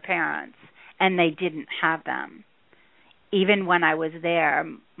their parents, and they didn't have them. Even when I was there,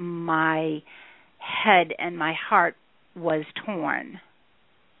 my head and my heart was torn.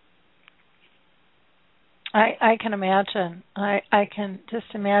 I can imagine. I can just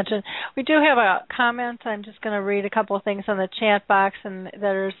imagine. We do have a comment. I'm just going to read a couple of things on the chat box, and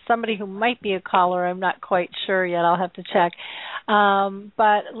there's somebody who might be a caller. I'm not quite sure yet. I'll have to check.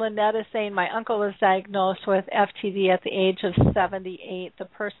 But Lynette is saying, my uncle was diagnosed with FTD at the age of 78. The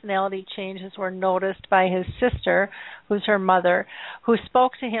personality changes were noticed by his sister, who's her mother, who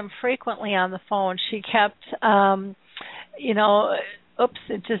spoke to him frequently on the phone. She kept, oops,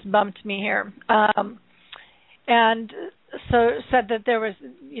 it just bumped me here. And so said that there was,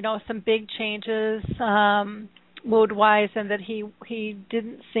 some big changes mood-wise, and that he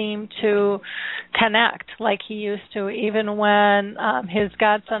didn't seem to connect like he used to, even when his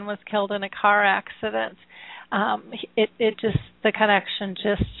godson was killed in a car accident. It just, the connection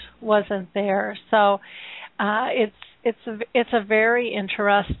just wasn't there. So it's a very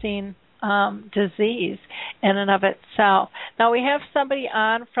interesting disease in and of itself. Now we have somebody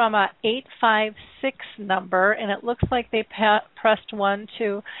on from a 856 number, and it looks like they pressed 1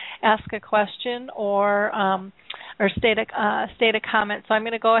 to ask a question or state a comment. So I'm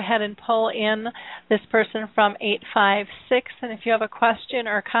going to go ahead and pull in this person from 856, and if you have a question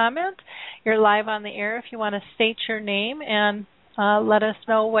or comment, you're live on the air. If you want to state your name and let us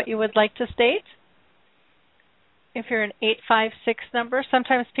know what you would like to state. If you're an 856 number,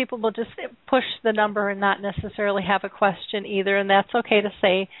 sometimes people will just push the number and not necessarily have a question either, and that's okay to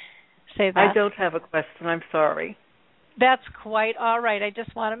say that. I don't have a question. I'm sorry. That's quite all right. I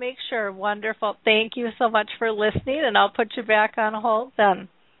just want to make sure. Wonderful. Thank you so much for listening, and I'll put you back on hold then,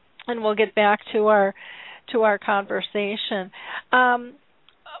 and we'll get back to our conversation.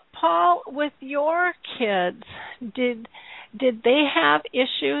 Paul, with your kids, did they have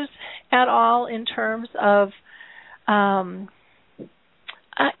issues at all in terms of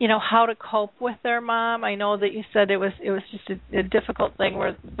how to cope with their mom? I know that you said it was just a difficult thing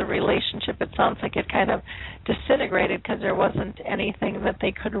where the relationship, it sounds like it kind of disintegrated because there wasn't anything that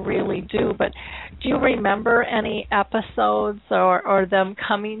they could really do. But do you remember any episodes or them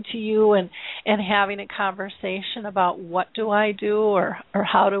coming to you and having a conversation about what do I do or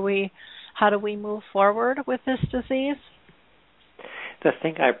how do we move forward with this disease? The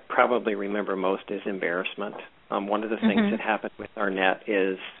thing I probably remember most is embarrassment. One of the things that happened with Arnett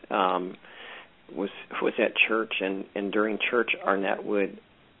is was at church, and during church, Arnett would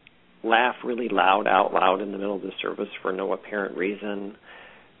laugh really loud out loud in the middle of the service for no apparent reason,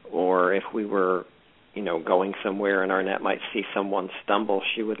 or if we were, going somewhere and Arnett might see someone stumble,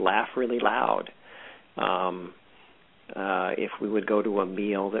 she would laugh really loud. If we would go to a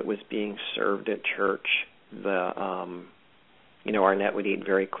meal that was being served at church, Arnett would eat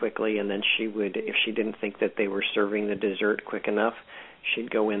very quickly, and then she would, if she didn't think that they were serving the dessert quick enough,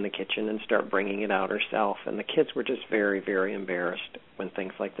 she'd go in the kitchen and start bringing it out herself. And the kids were just very, very embarrassed when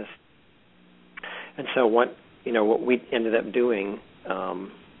things like this. And so what we ended up doing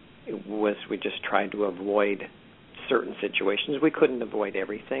was we just tried to avoid certain situations. We couldn't avoid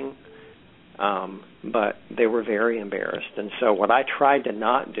everything, but they were very embarrassed. And so what I tried to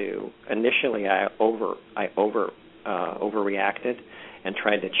not do initially, I overreacted and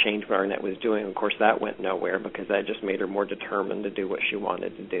tried to change what Arnett was doing. Of course, that went nowhere because that just made her more determined to do what she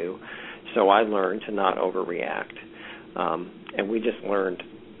wanted to do. So I learned to not overreact, and we just learned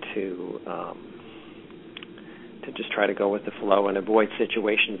to just try to go with the flow and avoid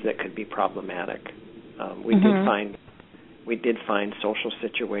situations that could be problematic. We did find social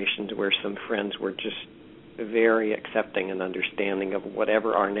situations where some friends were just very accepting and understanding of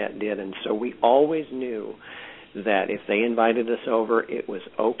whatever Arnett did, and so we always knew that if they invited us over, it was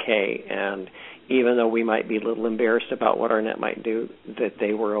okay, and even though we might be a little embarrassed about what Arnett might do, that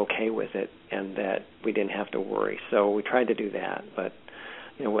they were okay with it and that we didn't have to worry. So we tried to do that, but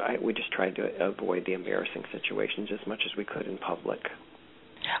we just tried to avoid the embarrassing situations as much as we could in public.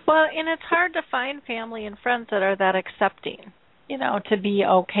 Well, and it's hard to find family and friends that are that accepting, to be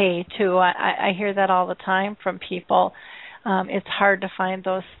okay, too. I hear that all the time from people. It's hard to find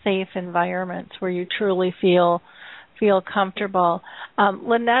those safe environments where you truly feel feel comfortable.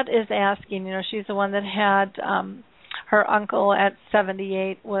 Lynette is asking, she's the one that had her uncle at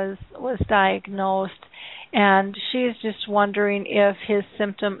 78 was diagnosed, and she's just wondering if his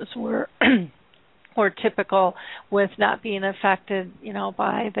symptoms were were typical with not being affected,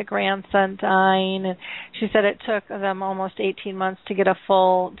 by the grandson dying. And she said it took them almost 18 months to get a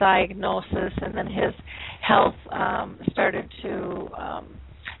full diagnosis, and then his health started to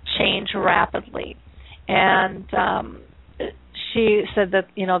change rapidly. And she said that,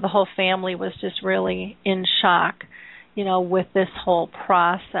 the whole family was just really in shock, with this whole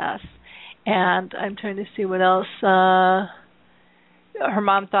process. And I'm trying to see what else. Her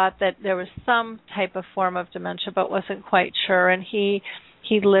mom thought that there was some type of form of dementia, but wasn't quite sure. And he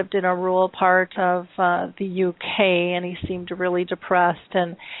lived in a rural part of the UK, and he seemed really depressed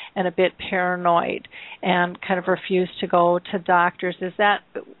and a bit paranoid, and kind of refused to go to doctors.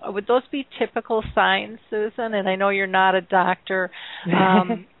 Would those be typical signs, Susan? And I know you're not a doctor.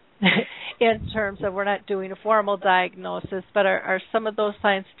 In terms of, we're not doing a formal diagnosis, but are some of those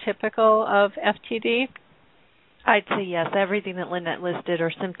signs typical of FTD? I'd say yes. Everything that Lynette listed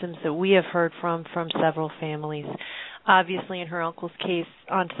are symptoms that we have heard from several families. Obviously, in her uncle's case,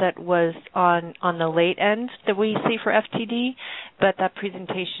 onset was on the late end that we see for FTD, but that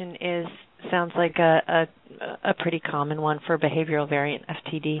presentation sounds like a pretty common one for behavioral variant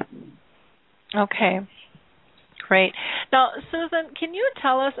FTD. Okay. Great. Now, Susan, can you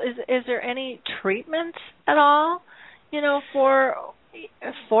tell us, is there any treatment at all,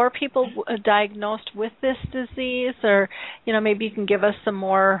 for people diagnosed with this disease, or, maybe you can give us some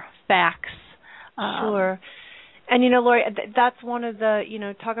more facts? Sure. And, Lori, that's one of the,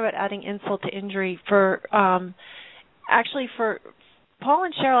 talk about adding insult to injury. For Paul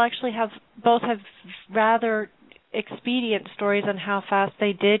and Cheryl actually both have rather expedient stories on how fast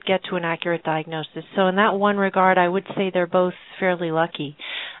they did get to an accurate diagnosis. So in that one regard, I would say they're both fairly lucky.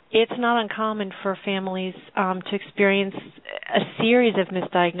 It's not uncommon for families to experience a series of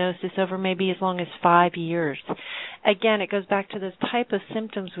misdiagnoses over maybe as long as 5 years. Again, it goes back to those type of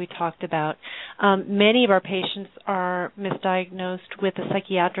symptoms we talked about. Many of our patients are misdiagnosed with a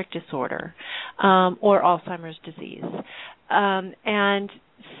psychiatric disorder or Alzheimer's disease. And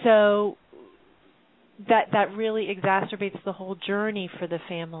so that really exacerbates the whole journey for the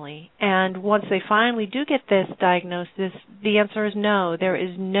family. And once they finally do get this diagnosis, the answer is no. There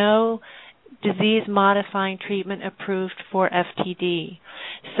is no disease-modifying treatment approved for FTD.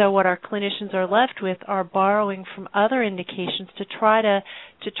 So what our clinicians are left with are borrowing from other indications to try to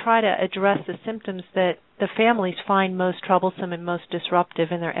address the symptoms that the families find most troublesome and most disruptive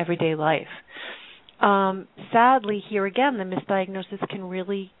in their everyday life. Sadly, here again, the misdiagnosis can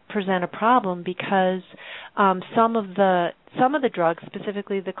really present a problem because some of the drugs,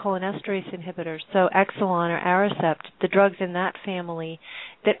 specifically the cholinesterase inhibitors, so Exelon or Aricept, the drugs in that family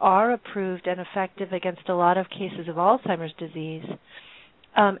that are approved and effective against a lot of cases of Alzheimer's disease,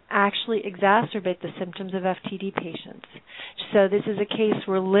 actually exacerbate the symptoms of FTD patients. So this is a case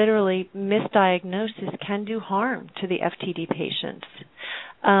where literally misdiagnosis can do harm to the FTD patients.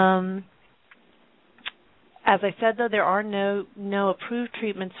 As I said, though, there are no approved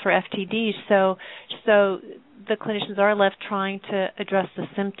treatments for FTD, so the clinicians are left trying to address the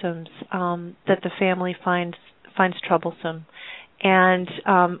symptoms that the family finds troublesome. And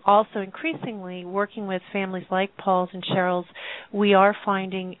also increasingly, working with families like Paul's and Cheryl's, we are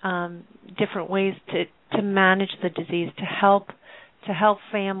finding different ways to manage the disease, to help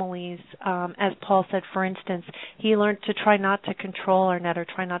families. As Paul said, for instance, he learned to try not to control Arnett or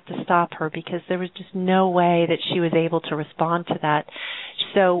try not to stop her because there was just no way that she was able to respond to that.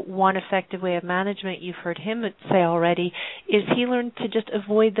 So one effective way of management, you've heard him say already, is he learned to just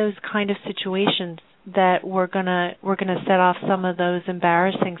avoid those kind of situations that we're gonna set off some of those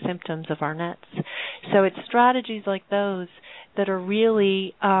embarrassing symptoms of Arnett's. So it's strategies like those that are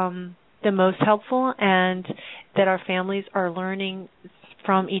really the most helpful, and that our families are learning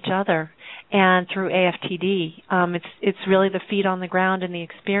from each other and through AFTD. It's really the feet on the ground and the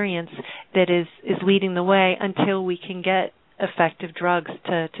experience that is leading the way until we can get effective drugs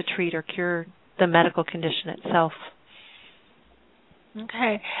to treat or cure the medical condition itself.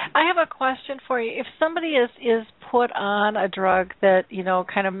 Okay. I have a question for you. If somebody is put on a drug that,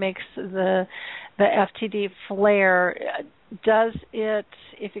 kind of makes the FTD flare, does it,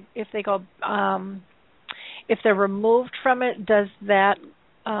 if they go, if they're removed from it, does that,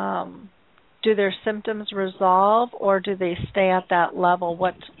 do their symptoms resolve, or do they stay at that level?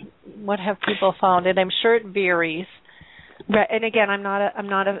 What have people found? And I'm sure it varies. Right, and again, I'm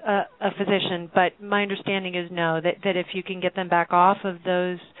not a physician, but my understanding is no, that if you can get them back off of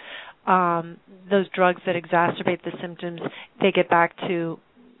those those drugs that exacerbate the symptoms, they get back to,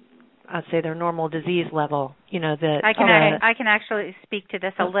 I'd say, their normal disease level. I can actually speak to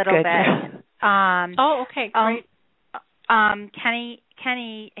this a little good. bit. Okay, great.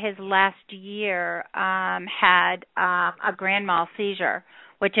 Kenny, his last year, had a grand mal seizure,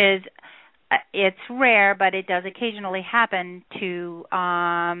 which is it's rare, but it does occasionally happen to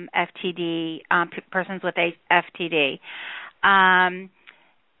FTD persons with FTD.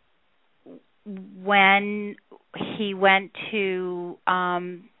 When he went to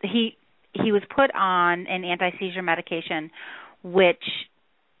he was put on an anti-seizure medication, which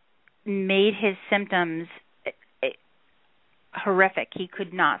made his symptoms horrific. He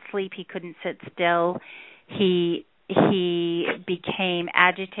could not sleep. He couldn't sit still. He became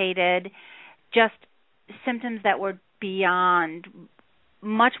agitated. Just symptoms that were beyond,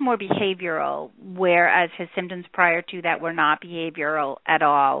 much more behavioral, whereas his symptoms prior to that were not behavioral at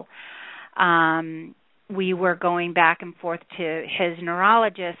all. We were going back and forth to his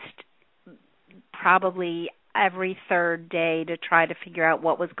neurologist probably every third day to try to figure out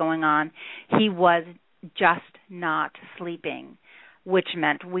what was going on. He was just not sleeping, which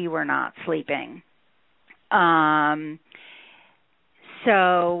meant we were not sleeping.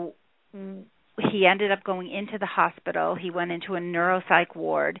 So he ended up going into the hospital. He went into a neuropsych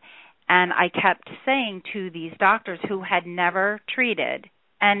ward, and I kept saying to these doctors who had never treated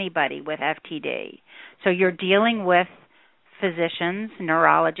anybody with FTD, so you're dealing with physicians,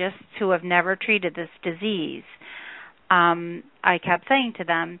 neurologists who have never treated this disease. I kept saying to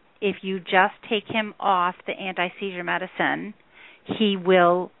them, if you just take him off the anti-seizure medicine, he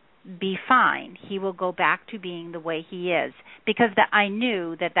will be fine. He will go back to being the way he is, because I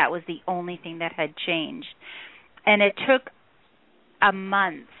knew that was the only thing that had changed. And it took a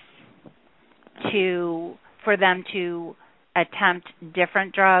month for them to attempt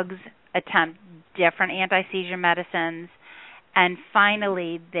different drugs, attempt different anti-seizure medicines, and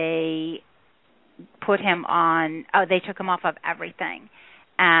finally they put him on, they took him off of everything,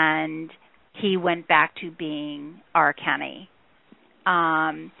 and he went back to being our Kenny.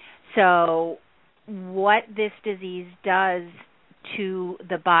 So what this disease does to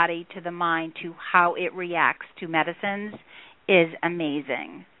the body, to the mind, to how it reacts to medicines is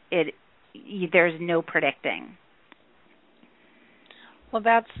amazing. There's no predicting. Well,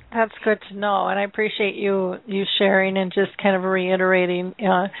 that's good to know, and I appreciate you sharing and just kind of reiterating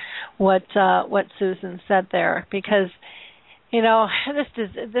what Susan said there, because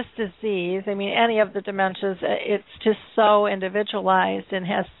this disease, I mean, any of the dementias, it's just so individualized and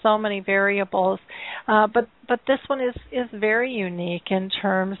has so many variables, but this one is very unique in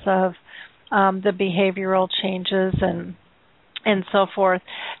terms of the behavioral changes and so forth.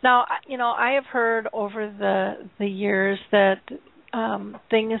 Now, I have heard over the years that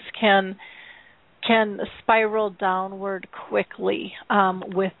things can spiral downward quickly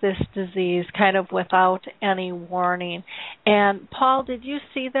with this disease, kind of without any warning. And Paul, did you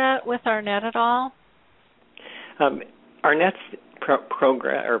see that with Arnett at all? Arnett's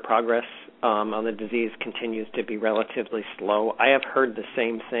progress on the disease continues to be relatively slow. I have heard the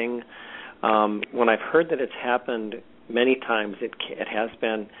same thing. When I've heard that it's happened many times, it has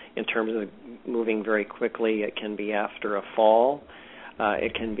been in terms of moving very quickly. It can be after a fall.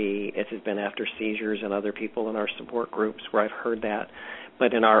 It has been after seizures and other people in our support groups where I've heard that.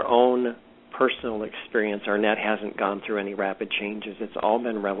 But in our own personal experience, Arnett hasn't gone through any rapid changes. It's all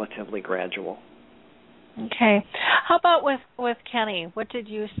been relatively gradual. Okay. How about with Kenny? What did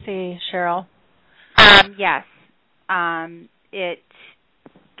you see, Cheryl? Yes. Kenny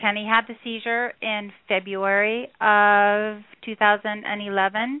had the seizure in February of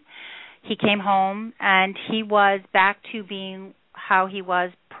 2011. He came home, and he was back to being how he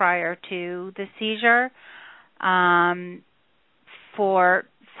was prior to the seizure for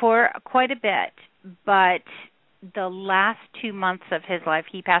quite a bit. But the last 2 months of his life,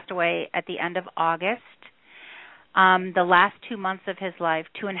 he passed away at the end of August. The last 2 months of his life,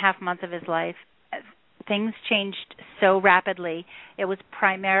 2.5 months of his life, things changed so rapidly. It was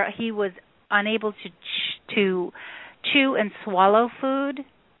he was unable to chew and swallow food.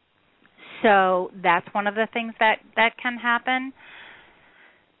 So that's one of the things that can happen.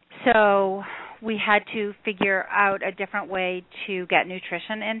 So we had to figure out a different way to get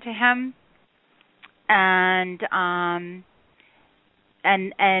nutrition into him, and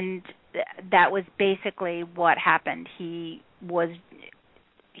that was basically what happened. He was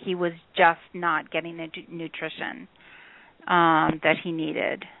just not getting the nutrition that he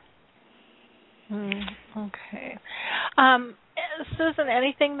needed. Okay. Susan,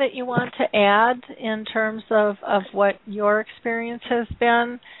 anything that you want to add in terms of what your experience has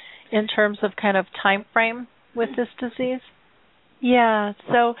been in terms of kind of time frame with this disease? Yeah.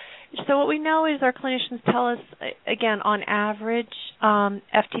 So what we know is our clinicians tell us, again, on average,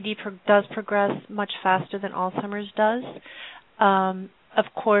 FTD does progress much faster than Alzheimer's does. Of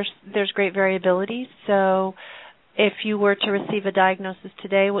course, there's great variability. So if you were to receive a diagnosis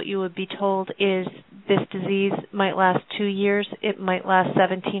today, what you would be told is this disease might last 2 years, it might last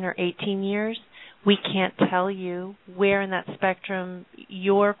 17 or 18 years. We can't tell you where in that spectrum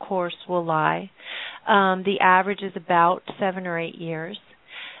your course will lie. The average is about 7 or 8 years.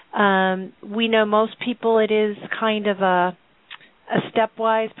 We know most people it is kind of a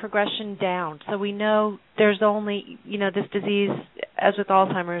stepwise progression down. So we know there's only, this disease, as with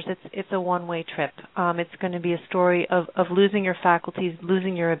Alzheimer's, it's a one-way trip. It's going to be a story of losing your faculties,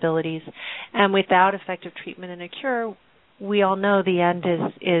 losing your abilities, and without effective treatment and a cure, we all know the end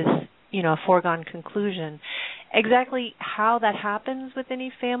is a foregone conclusion. Exactly how that happens with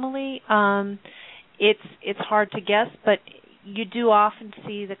any family, it's hard to guess, but you do often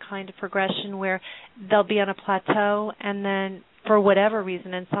see the kind of progression where they'll be on a plateau and then for whatever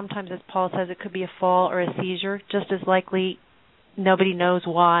reason, and sometimes, as Paul says, it could be a fall or a seizure, just as likely nobody knows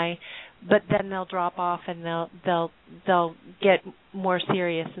why, but then they'll drop off and they'll get more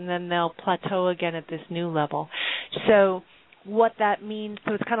serious, and then they'll plateau again at this new level. So what that means,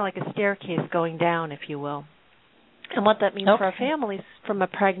 so it's kind of like a staircase going down, if you will. And what that means for our families from a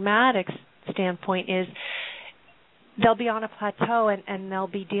pragmatic standpoint is they'll be on a plateau and they'll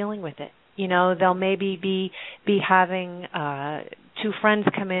be dealing with it. They'll maybe be having 2 friends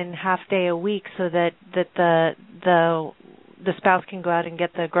come in half day a week so that the spouse can go out and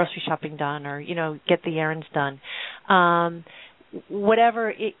get the grocery shopping done or get the errands done.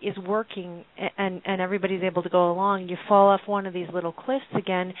 Whatever is working and everybody's able to go along, you fall off one of these little cliffs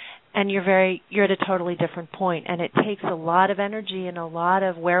again and you're at a totally different point. And it takes a lot of energy and a lot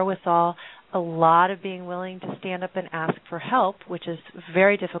of wherewithal, a lot of being willing to stand up and ask for help, which is a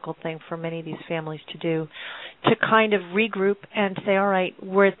very difficult thing for many of these families to do, to kind of regroup and say, all right,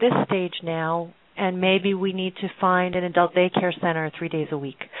 we're at this stage now, and maybe we need to find an adult daycare center 3 days a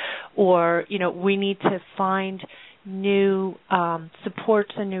week. Or, we need to find new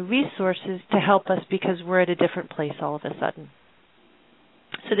supports and new resources to help us because we're at a different place all of a sudden.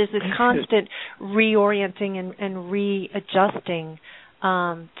 So there's this constant reorienting and readjusting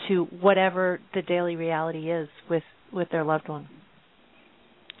to whatever the daily reality is with their loved one.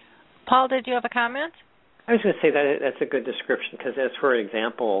 Paul, did you have a comment? I was going to say that's a good description because, as for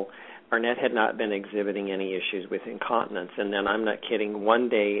example, Arnett had not been exhibiting any issues with incontinence, and then I'm not kidding, one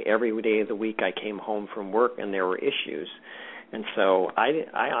day, every day of the week I came home from work and there were issues. And so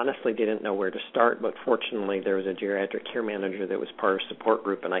I honestly didn't know where to start, but fortunately there was a geriatric care manager that was part of a support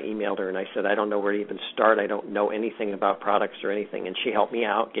group, and I emailed her and I said, I don't know where to even start. I don't know anything about products or anything. And she helped me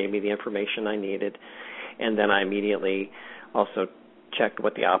out, gave me the information I needed, and then I immediately also checked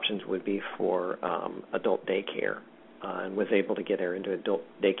what the options would be for adult daycare and was able to get her into adult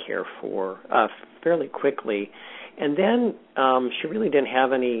daycare for fairly quickly. And then she really didn't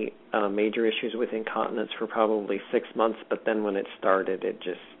have any major issues with incontinence for probably 6 months, but then when it started, it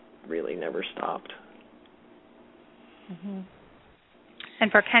just really never stopped. Mm-hmm.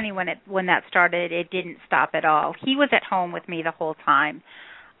 And for Kenny, when that started, it didn't stop at all. He was at home with me the whole time.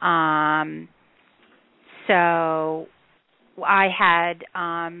 So I had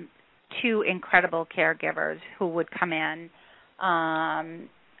 2 incredible caregivers who would come in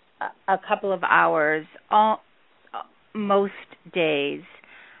a couple of hours most days,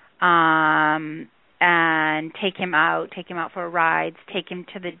 and take him out for rides, take him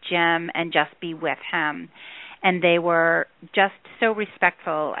to the gym, and just be with him. And they were just so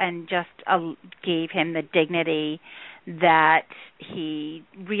respectful and just gave him the dignity that he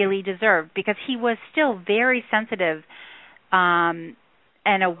really deserved, because he was still very sensitive and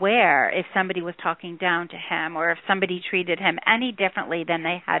aware if somebody was talking down to him or if somebody treated him any differently than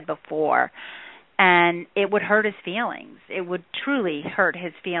they had before. And it would hurt his feelings. It would truly hurt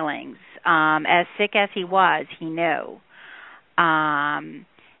his feelings. As sick as he was, he knew.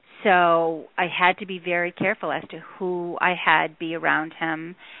 So I had to be very careful as to who I had be around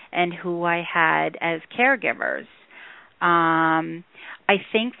him and who I had as caregivers. I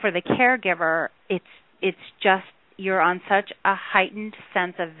think for the caregiver, it's just you're on such a heightened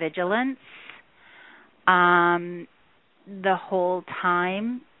sense of vigilance the whole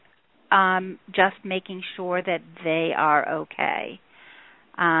time. Just making sure that they are okay.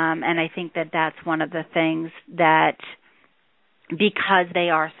 And I think that that's one of the things that, because they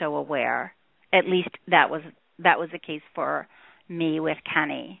are so aware, at least that was the case for me with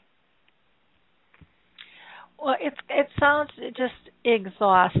Kenny. Well, it sounds just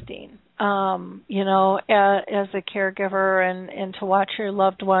exhausting, as a caregiver and to watch your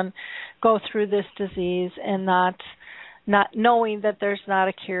loved one go through this disease and not knowing that there's not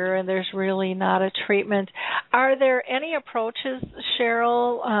a cure and there's really not a treatment. Are there any approaches,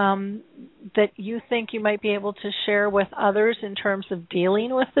 Cheryl, that you think you might be able to share with others in terms of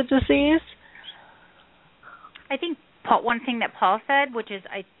dealing with the disease? I think one thing that Paul said, which is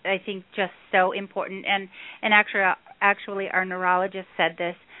I think just so important, and actually our neurologist said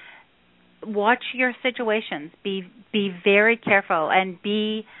this: watch your situations, be very careful, and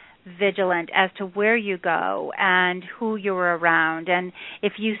be vigilant as to where you go and who you're around. And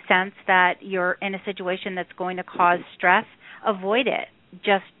if you sense that you're in a situation that's going to cause stress, avoid it.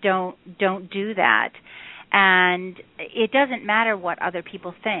 Just don't do that. And it doesn't matter what other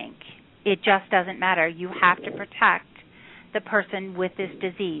people think. It just doesn't matter. You have to protect the person with this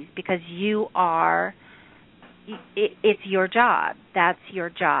disease because it's your job. That's your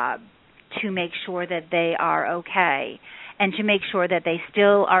job, to make sure that they are okay and to make sure that they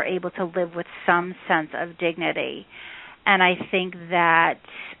still are able to live with some sense of dignity. And I think that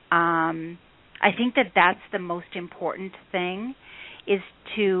that's the most important thing, is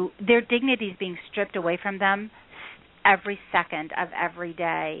their dignity is being stripped away from them every second of every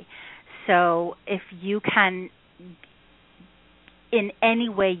day. So if you can, in any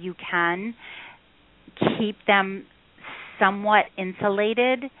way you can, keep them somewhat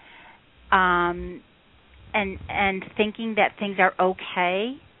insulated, and thinking that things are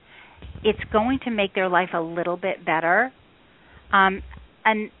okay, it's going to make their life a little bit better. And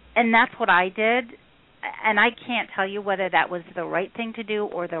that's what I did. And I can't tell you whether that was the right thing to do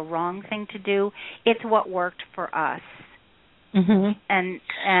or the wrong thing to do. It's what worked for us. Mm-hmm.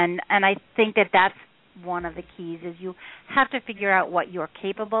 And I think that that's one of the keys, is you have to figure out what you're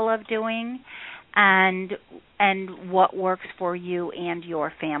capable of doing and what works for you and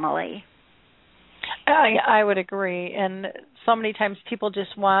your family. I would agree. And so many times people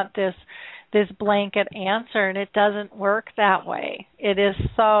just want this blanket answer, and it doesn't work that way. It is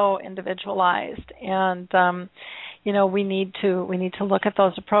so individualized, and we need to look at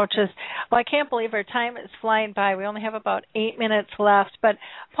those approaches. Well, I can't believe our time is flying by. We only have about 8 minutes left. But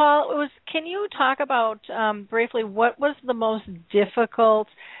Paul, can you talk about briefly what was the most difficult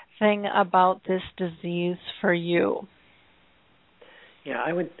thing about this disease for you? Yeah,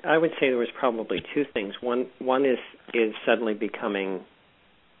 I would say there was probably two things. One is suddenly becoming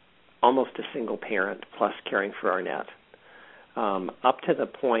almost a single parent plus caring for Arnett. Up to the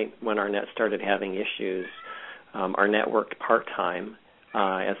point when Arnett started having issues, Arnett worked part-time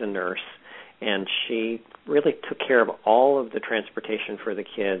as a nurse, and she really took care of all of the transportation for the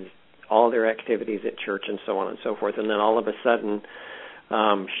kids, all their activities at church and so on and so forth. And then all of a sudden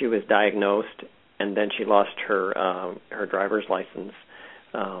she was diagnosed, and then she lost her driver's license.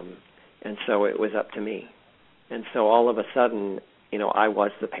 And so it was up to me. And so all of a sudden, I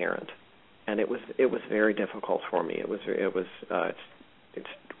was the parent, and it was very difficult for me. It was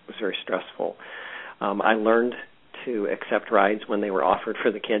very stressful. I learned to accept rides when they were offered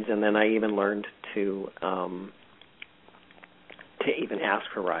for the kids, and then I even learned to even ask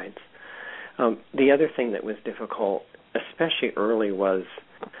for rides. The other thing that was difficult, especially early, was,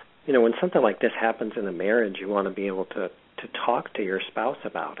 when something like this happens in a marriage, you want to be able to talk to your spouse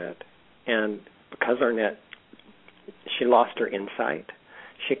about it. And because Arnett, she lost her insight,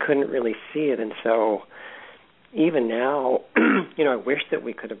 she couldn't really see it. And so even now, I wish that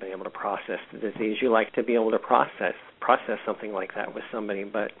we could have been able to process the disease. You like to be able to process something like that with somebody,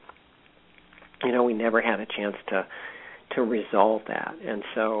 but, we never had a chance to resolve that. And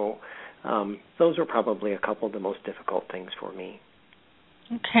so those were probably a couple of the most difficult things for me.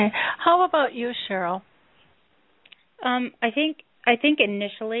 Okay. How about you, Cheryl? I think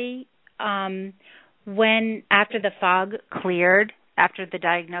initially, when after the fog cleared, after the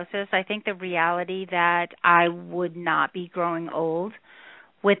diagnosis, I think the reality that I would not be growing old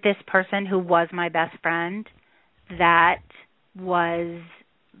with this person who was my best friend, that was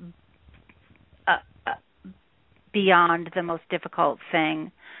beyond the most difficult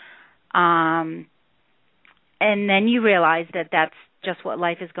thing. And then you realize that that's just what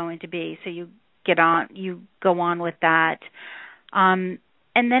life is going to be. So you go on with that. And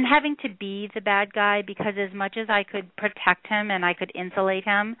then having to be the bad guy, because as much as I could protect him and I could insulate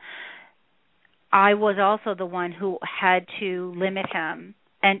him, I was also the one who had to limit him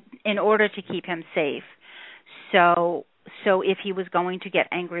and in order to keep him safe. So if he was going to get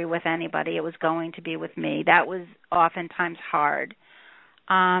angry with anybody, it was going to be with me. That was oftentimes hard.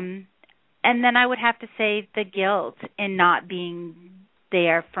 And then I would have to say the guilt in not being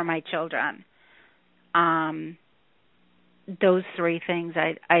there for my children those three things,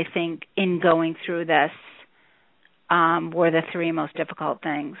 I think, in going through this, were the three most difficult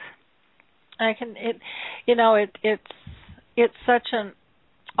things. It's such an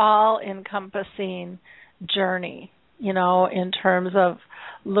all-encompassing journey, in terms of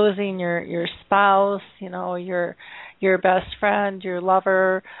losing your spouse, your best friend, your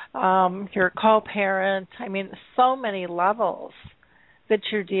lover, your co-parent. I mean, so many levels that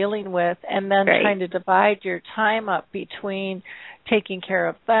you're dealing with, and then trying to divide your time up between taking care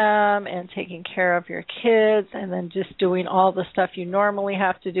of them and taking care of your kids, and then just doing all the stuff you normally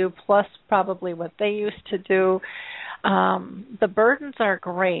have to do, plus probably what they used to do. The burdens are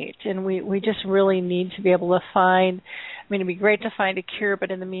great, and we just really need to be able to find, it'd be great to find a cure,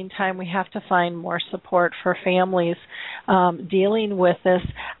 but in the meantime, we have to find more support for families dealing with this.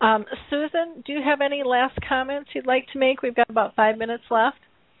 Susan, do you have any last comments you'd like to make? We've got about 5 minutes left.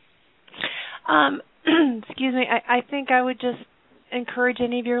 Excuse me. I think I would just encourage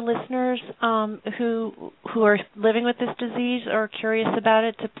any of your listeners who are living with this disease or curious about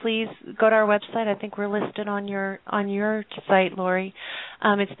it to please go to our website. I think we're listed on your site, Lori.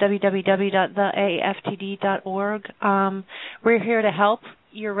 It's www.theaftd.org. We're here to help.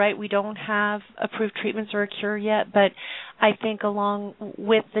 You're right, we don't have approved treatments or a cure yet, but I think along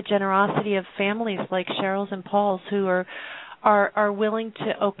with the generosity of families like Cheryl's and Paul's who are willing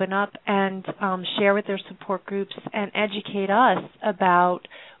to open up and share with their support groups and educate us about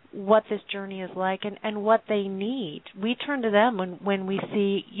what this journey is like and what they need. We turn to them when we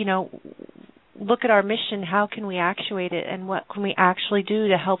see, look at our mission, how can we actuate it, and what can we actually do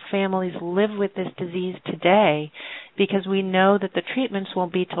to help families live with this disease today, because we know that the treatments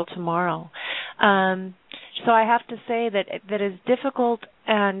won't be till tomorrow. So I have to say that as difficult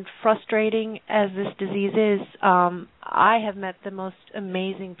and frustrating as this disease is, I have met the most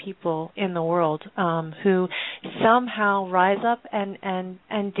amazing people in the world who somehow rise up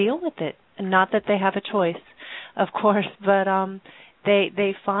and deal with it. Not that they have a choice, of course, but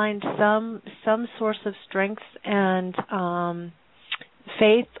they find some source of strength and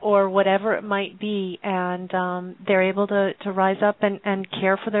faith or whatever it might be, and they're able to rise up and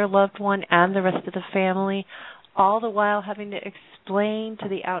care for their loved one and the rest of the family, all the while having to explain to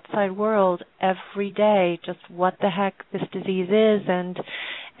the outside world every day just what the heck this disease is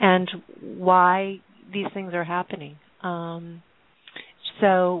and why these things are happening.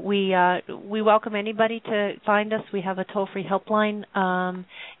 So we welcome anybody to find us. We have a toll-free helpline,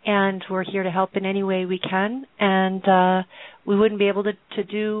 and we're here to help in any way we can. And we wouldn't be able to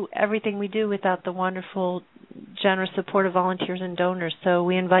do everything we do without the wonderful, generous support of volunteers and donors. So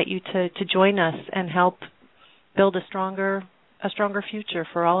we invite you to join us and help build a stronger future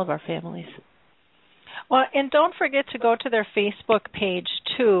for all of our families. Well, and don't forget to go to their Facebook page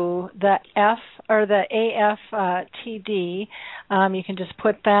too, the AFTD. You can just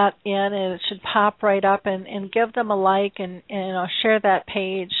put that in, and it should pop right up. And give them a like, and share that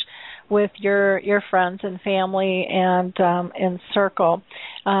page with your friends and family and circle.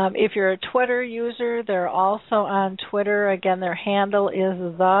 If you're a Twitter user, they're also on Twitter. Again, their handle is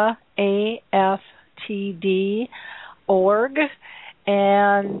the AFTD.org.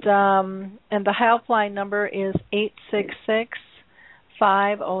 And the helpline number is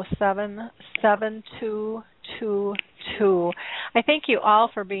 866-507-7222. I thank you all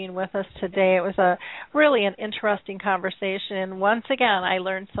for being with us today. It was really an interesting conversation, and once again, I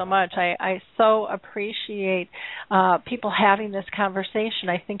learned so much. I so appreciate people having this conversation.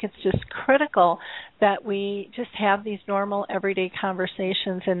 I think it's just critical that we just have these normal, everyday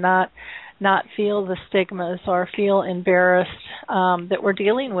conversations and not feel the stigmas or feel embarrassed that we're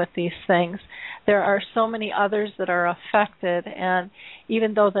dealing with these things. There are so many others that are affected, and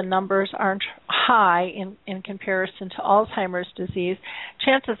even though the numbers aren't high in comparison to Alzheimer's disease,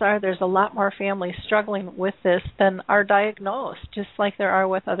 chances are there's a lot more families struggling with this than are diagnosed, just like there are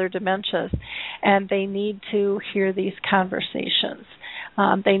with other dementias, and they need to hear these conversations.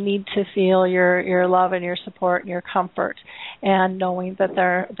 They need to feel your love and your support and your comfort, and knowing that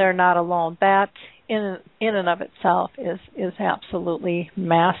they're not alone. That in and of itself is absolutely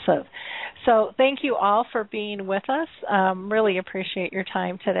massive. So thank you all for being with us. Really appreciate your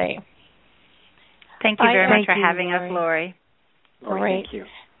time today. Thank you very much for having us, Lori. Great. Thank you.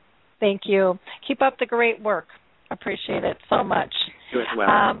 Thank you. Keep up the great work. Appreciate it so much. You as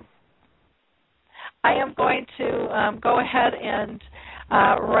well. I am going to go ahead and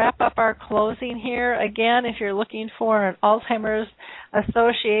wrap up our closing here. Again, if you're looking for an Alzheimer's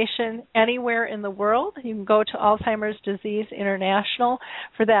Association anywhere in the world, you can go to Alzheimer's Disease International.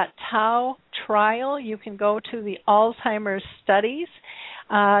 For that Tau trial, you can go to the Alzheimer's Studies.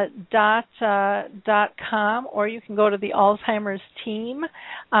 .com, or you can go to the Alzheimer's team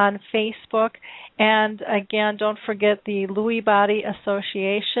on Facebook. And again, don't forget the Lewy Body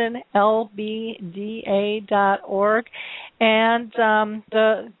Association, lbda.org, and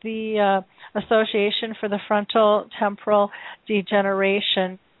the Association for the Frontal Temporal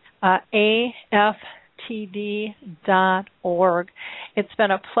Degeneration, FTD.org. It's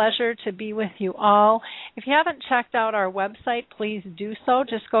been a pleasure to be with you all. If you haven't checked out our website, please do so.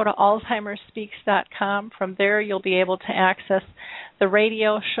 Just go to alzheimerspeaks.com. From there, you'll be able to access the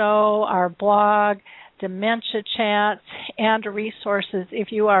radio show, our blog, dementia chats, and resources.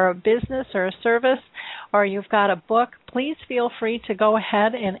 If you are a business or a service, or you've got a book, please feel free to go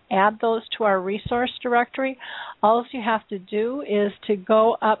ahead and add those to our resource directory. All you have to do is to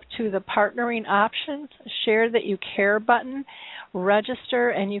go up to the partnering options, share that you care button, register,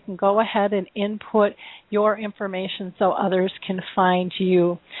 and you can go ahead and input your information so others can find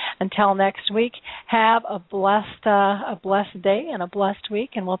you. Until next week, have a blessed day and a blessed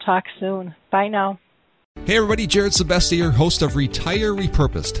week, and we'll talk soon. Bye now. Hey everybody, Jared Sebestier, host of Retire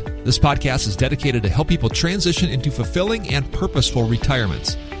Repurposed. This podcast is dedicated to help people transition into fulfilling and purposeful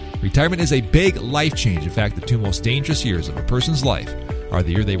retirements. Retirement is a big life change. In fact, the two most dangerous years of a person's life are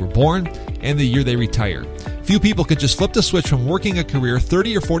the year they were born and the year they retire. Few people could just flip the switch from working a career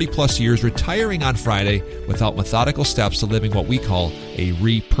 30 or 40 plus years, retiring on Friday without methodical steps to living what we call a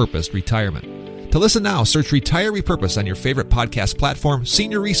repurposed retirement. To listen now, search Retire Repurposed on your favorite podcast platform,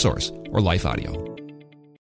 Senior Resource, or Life Audio.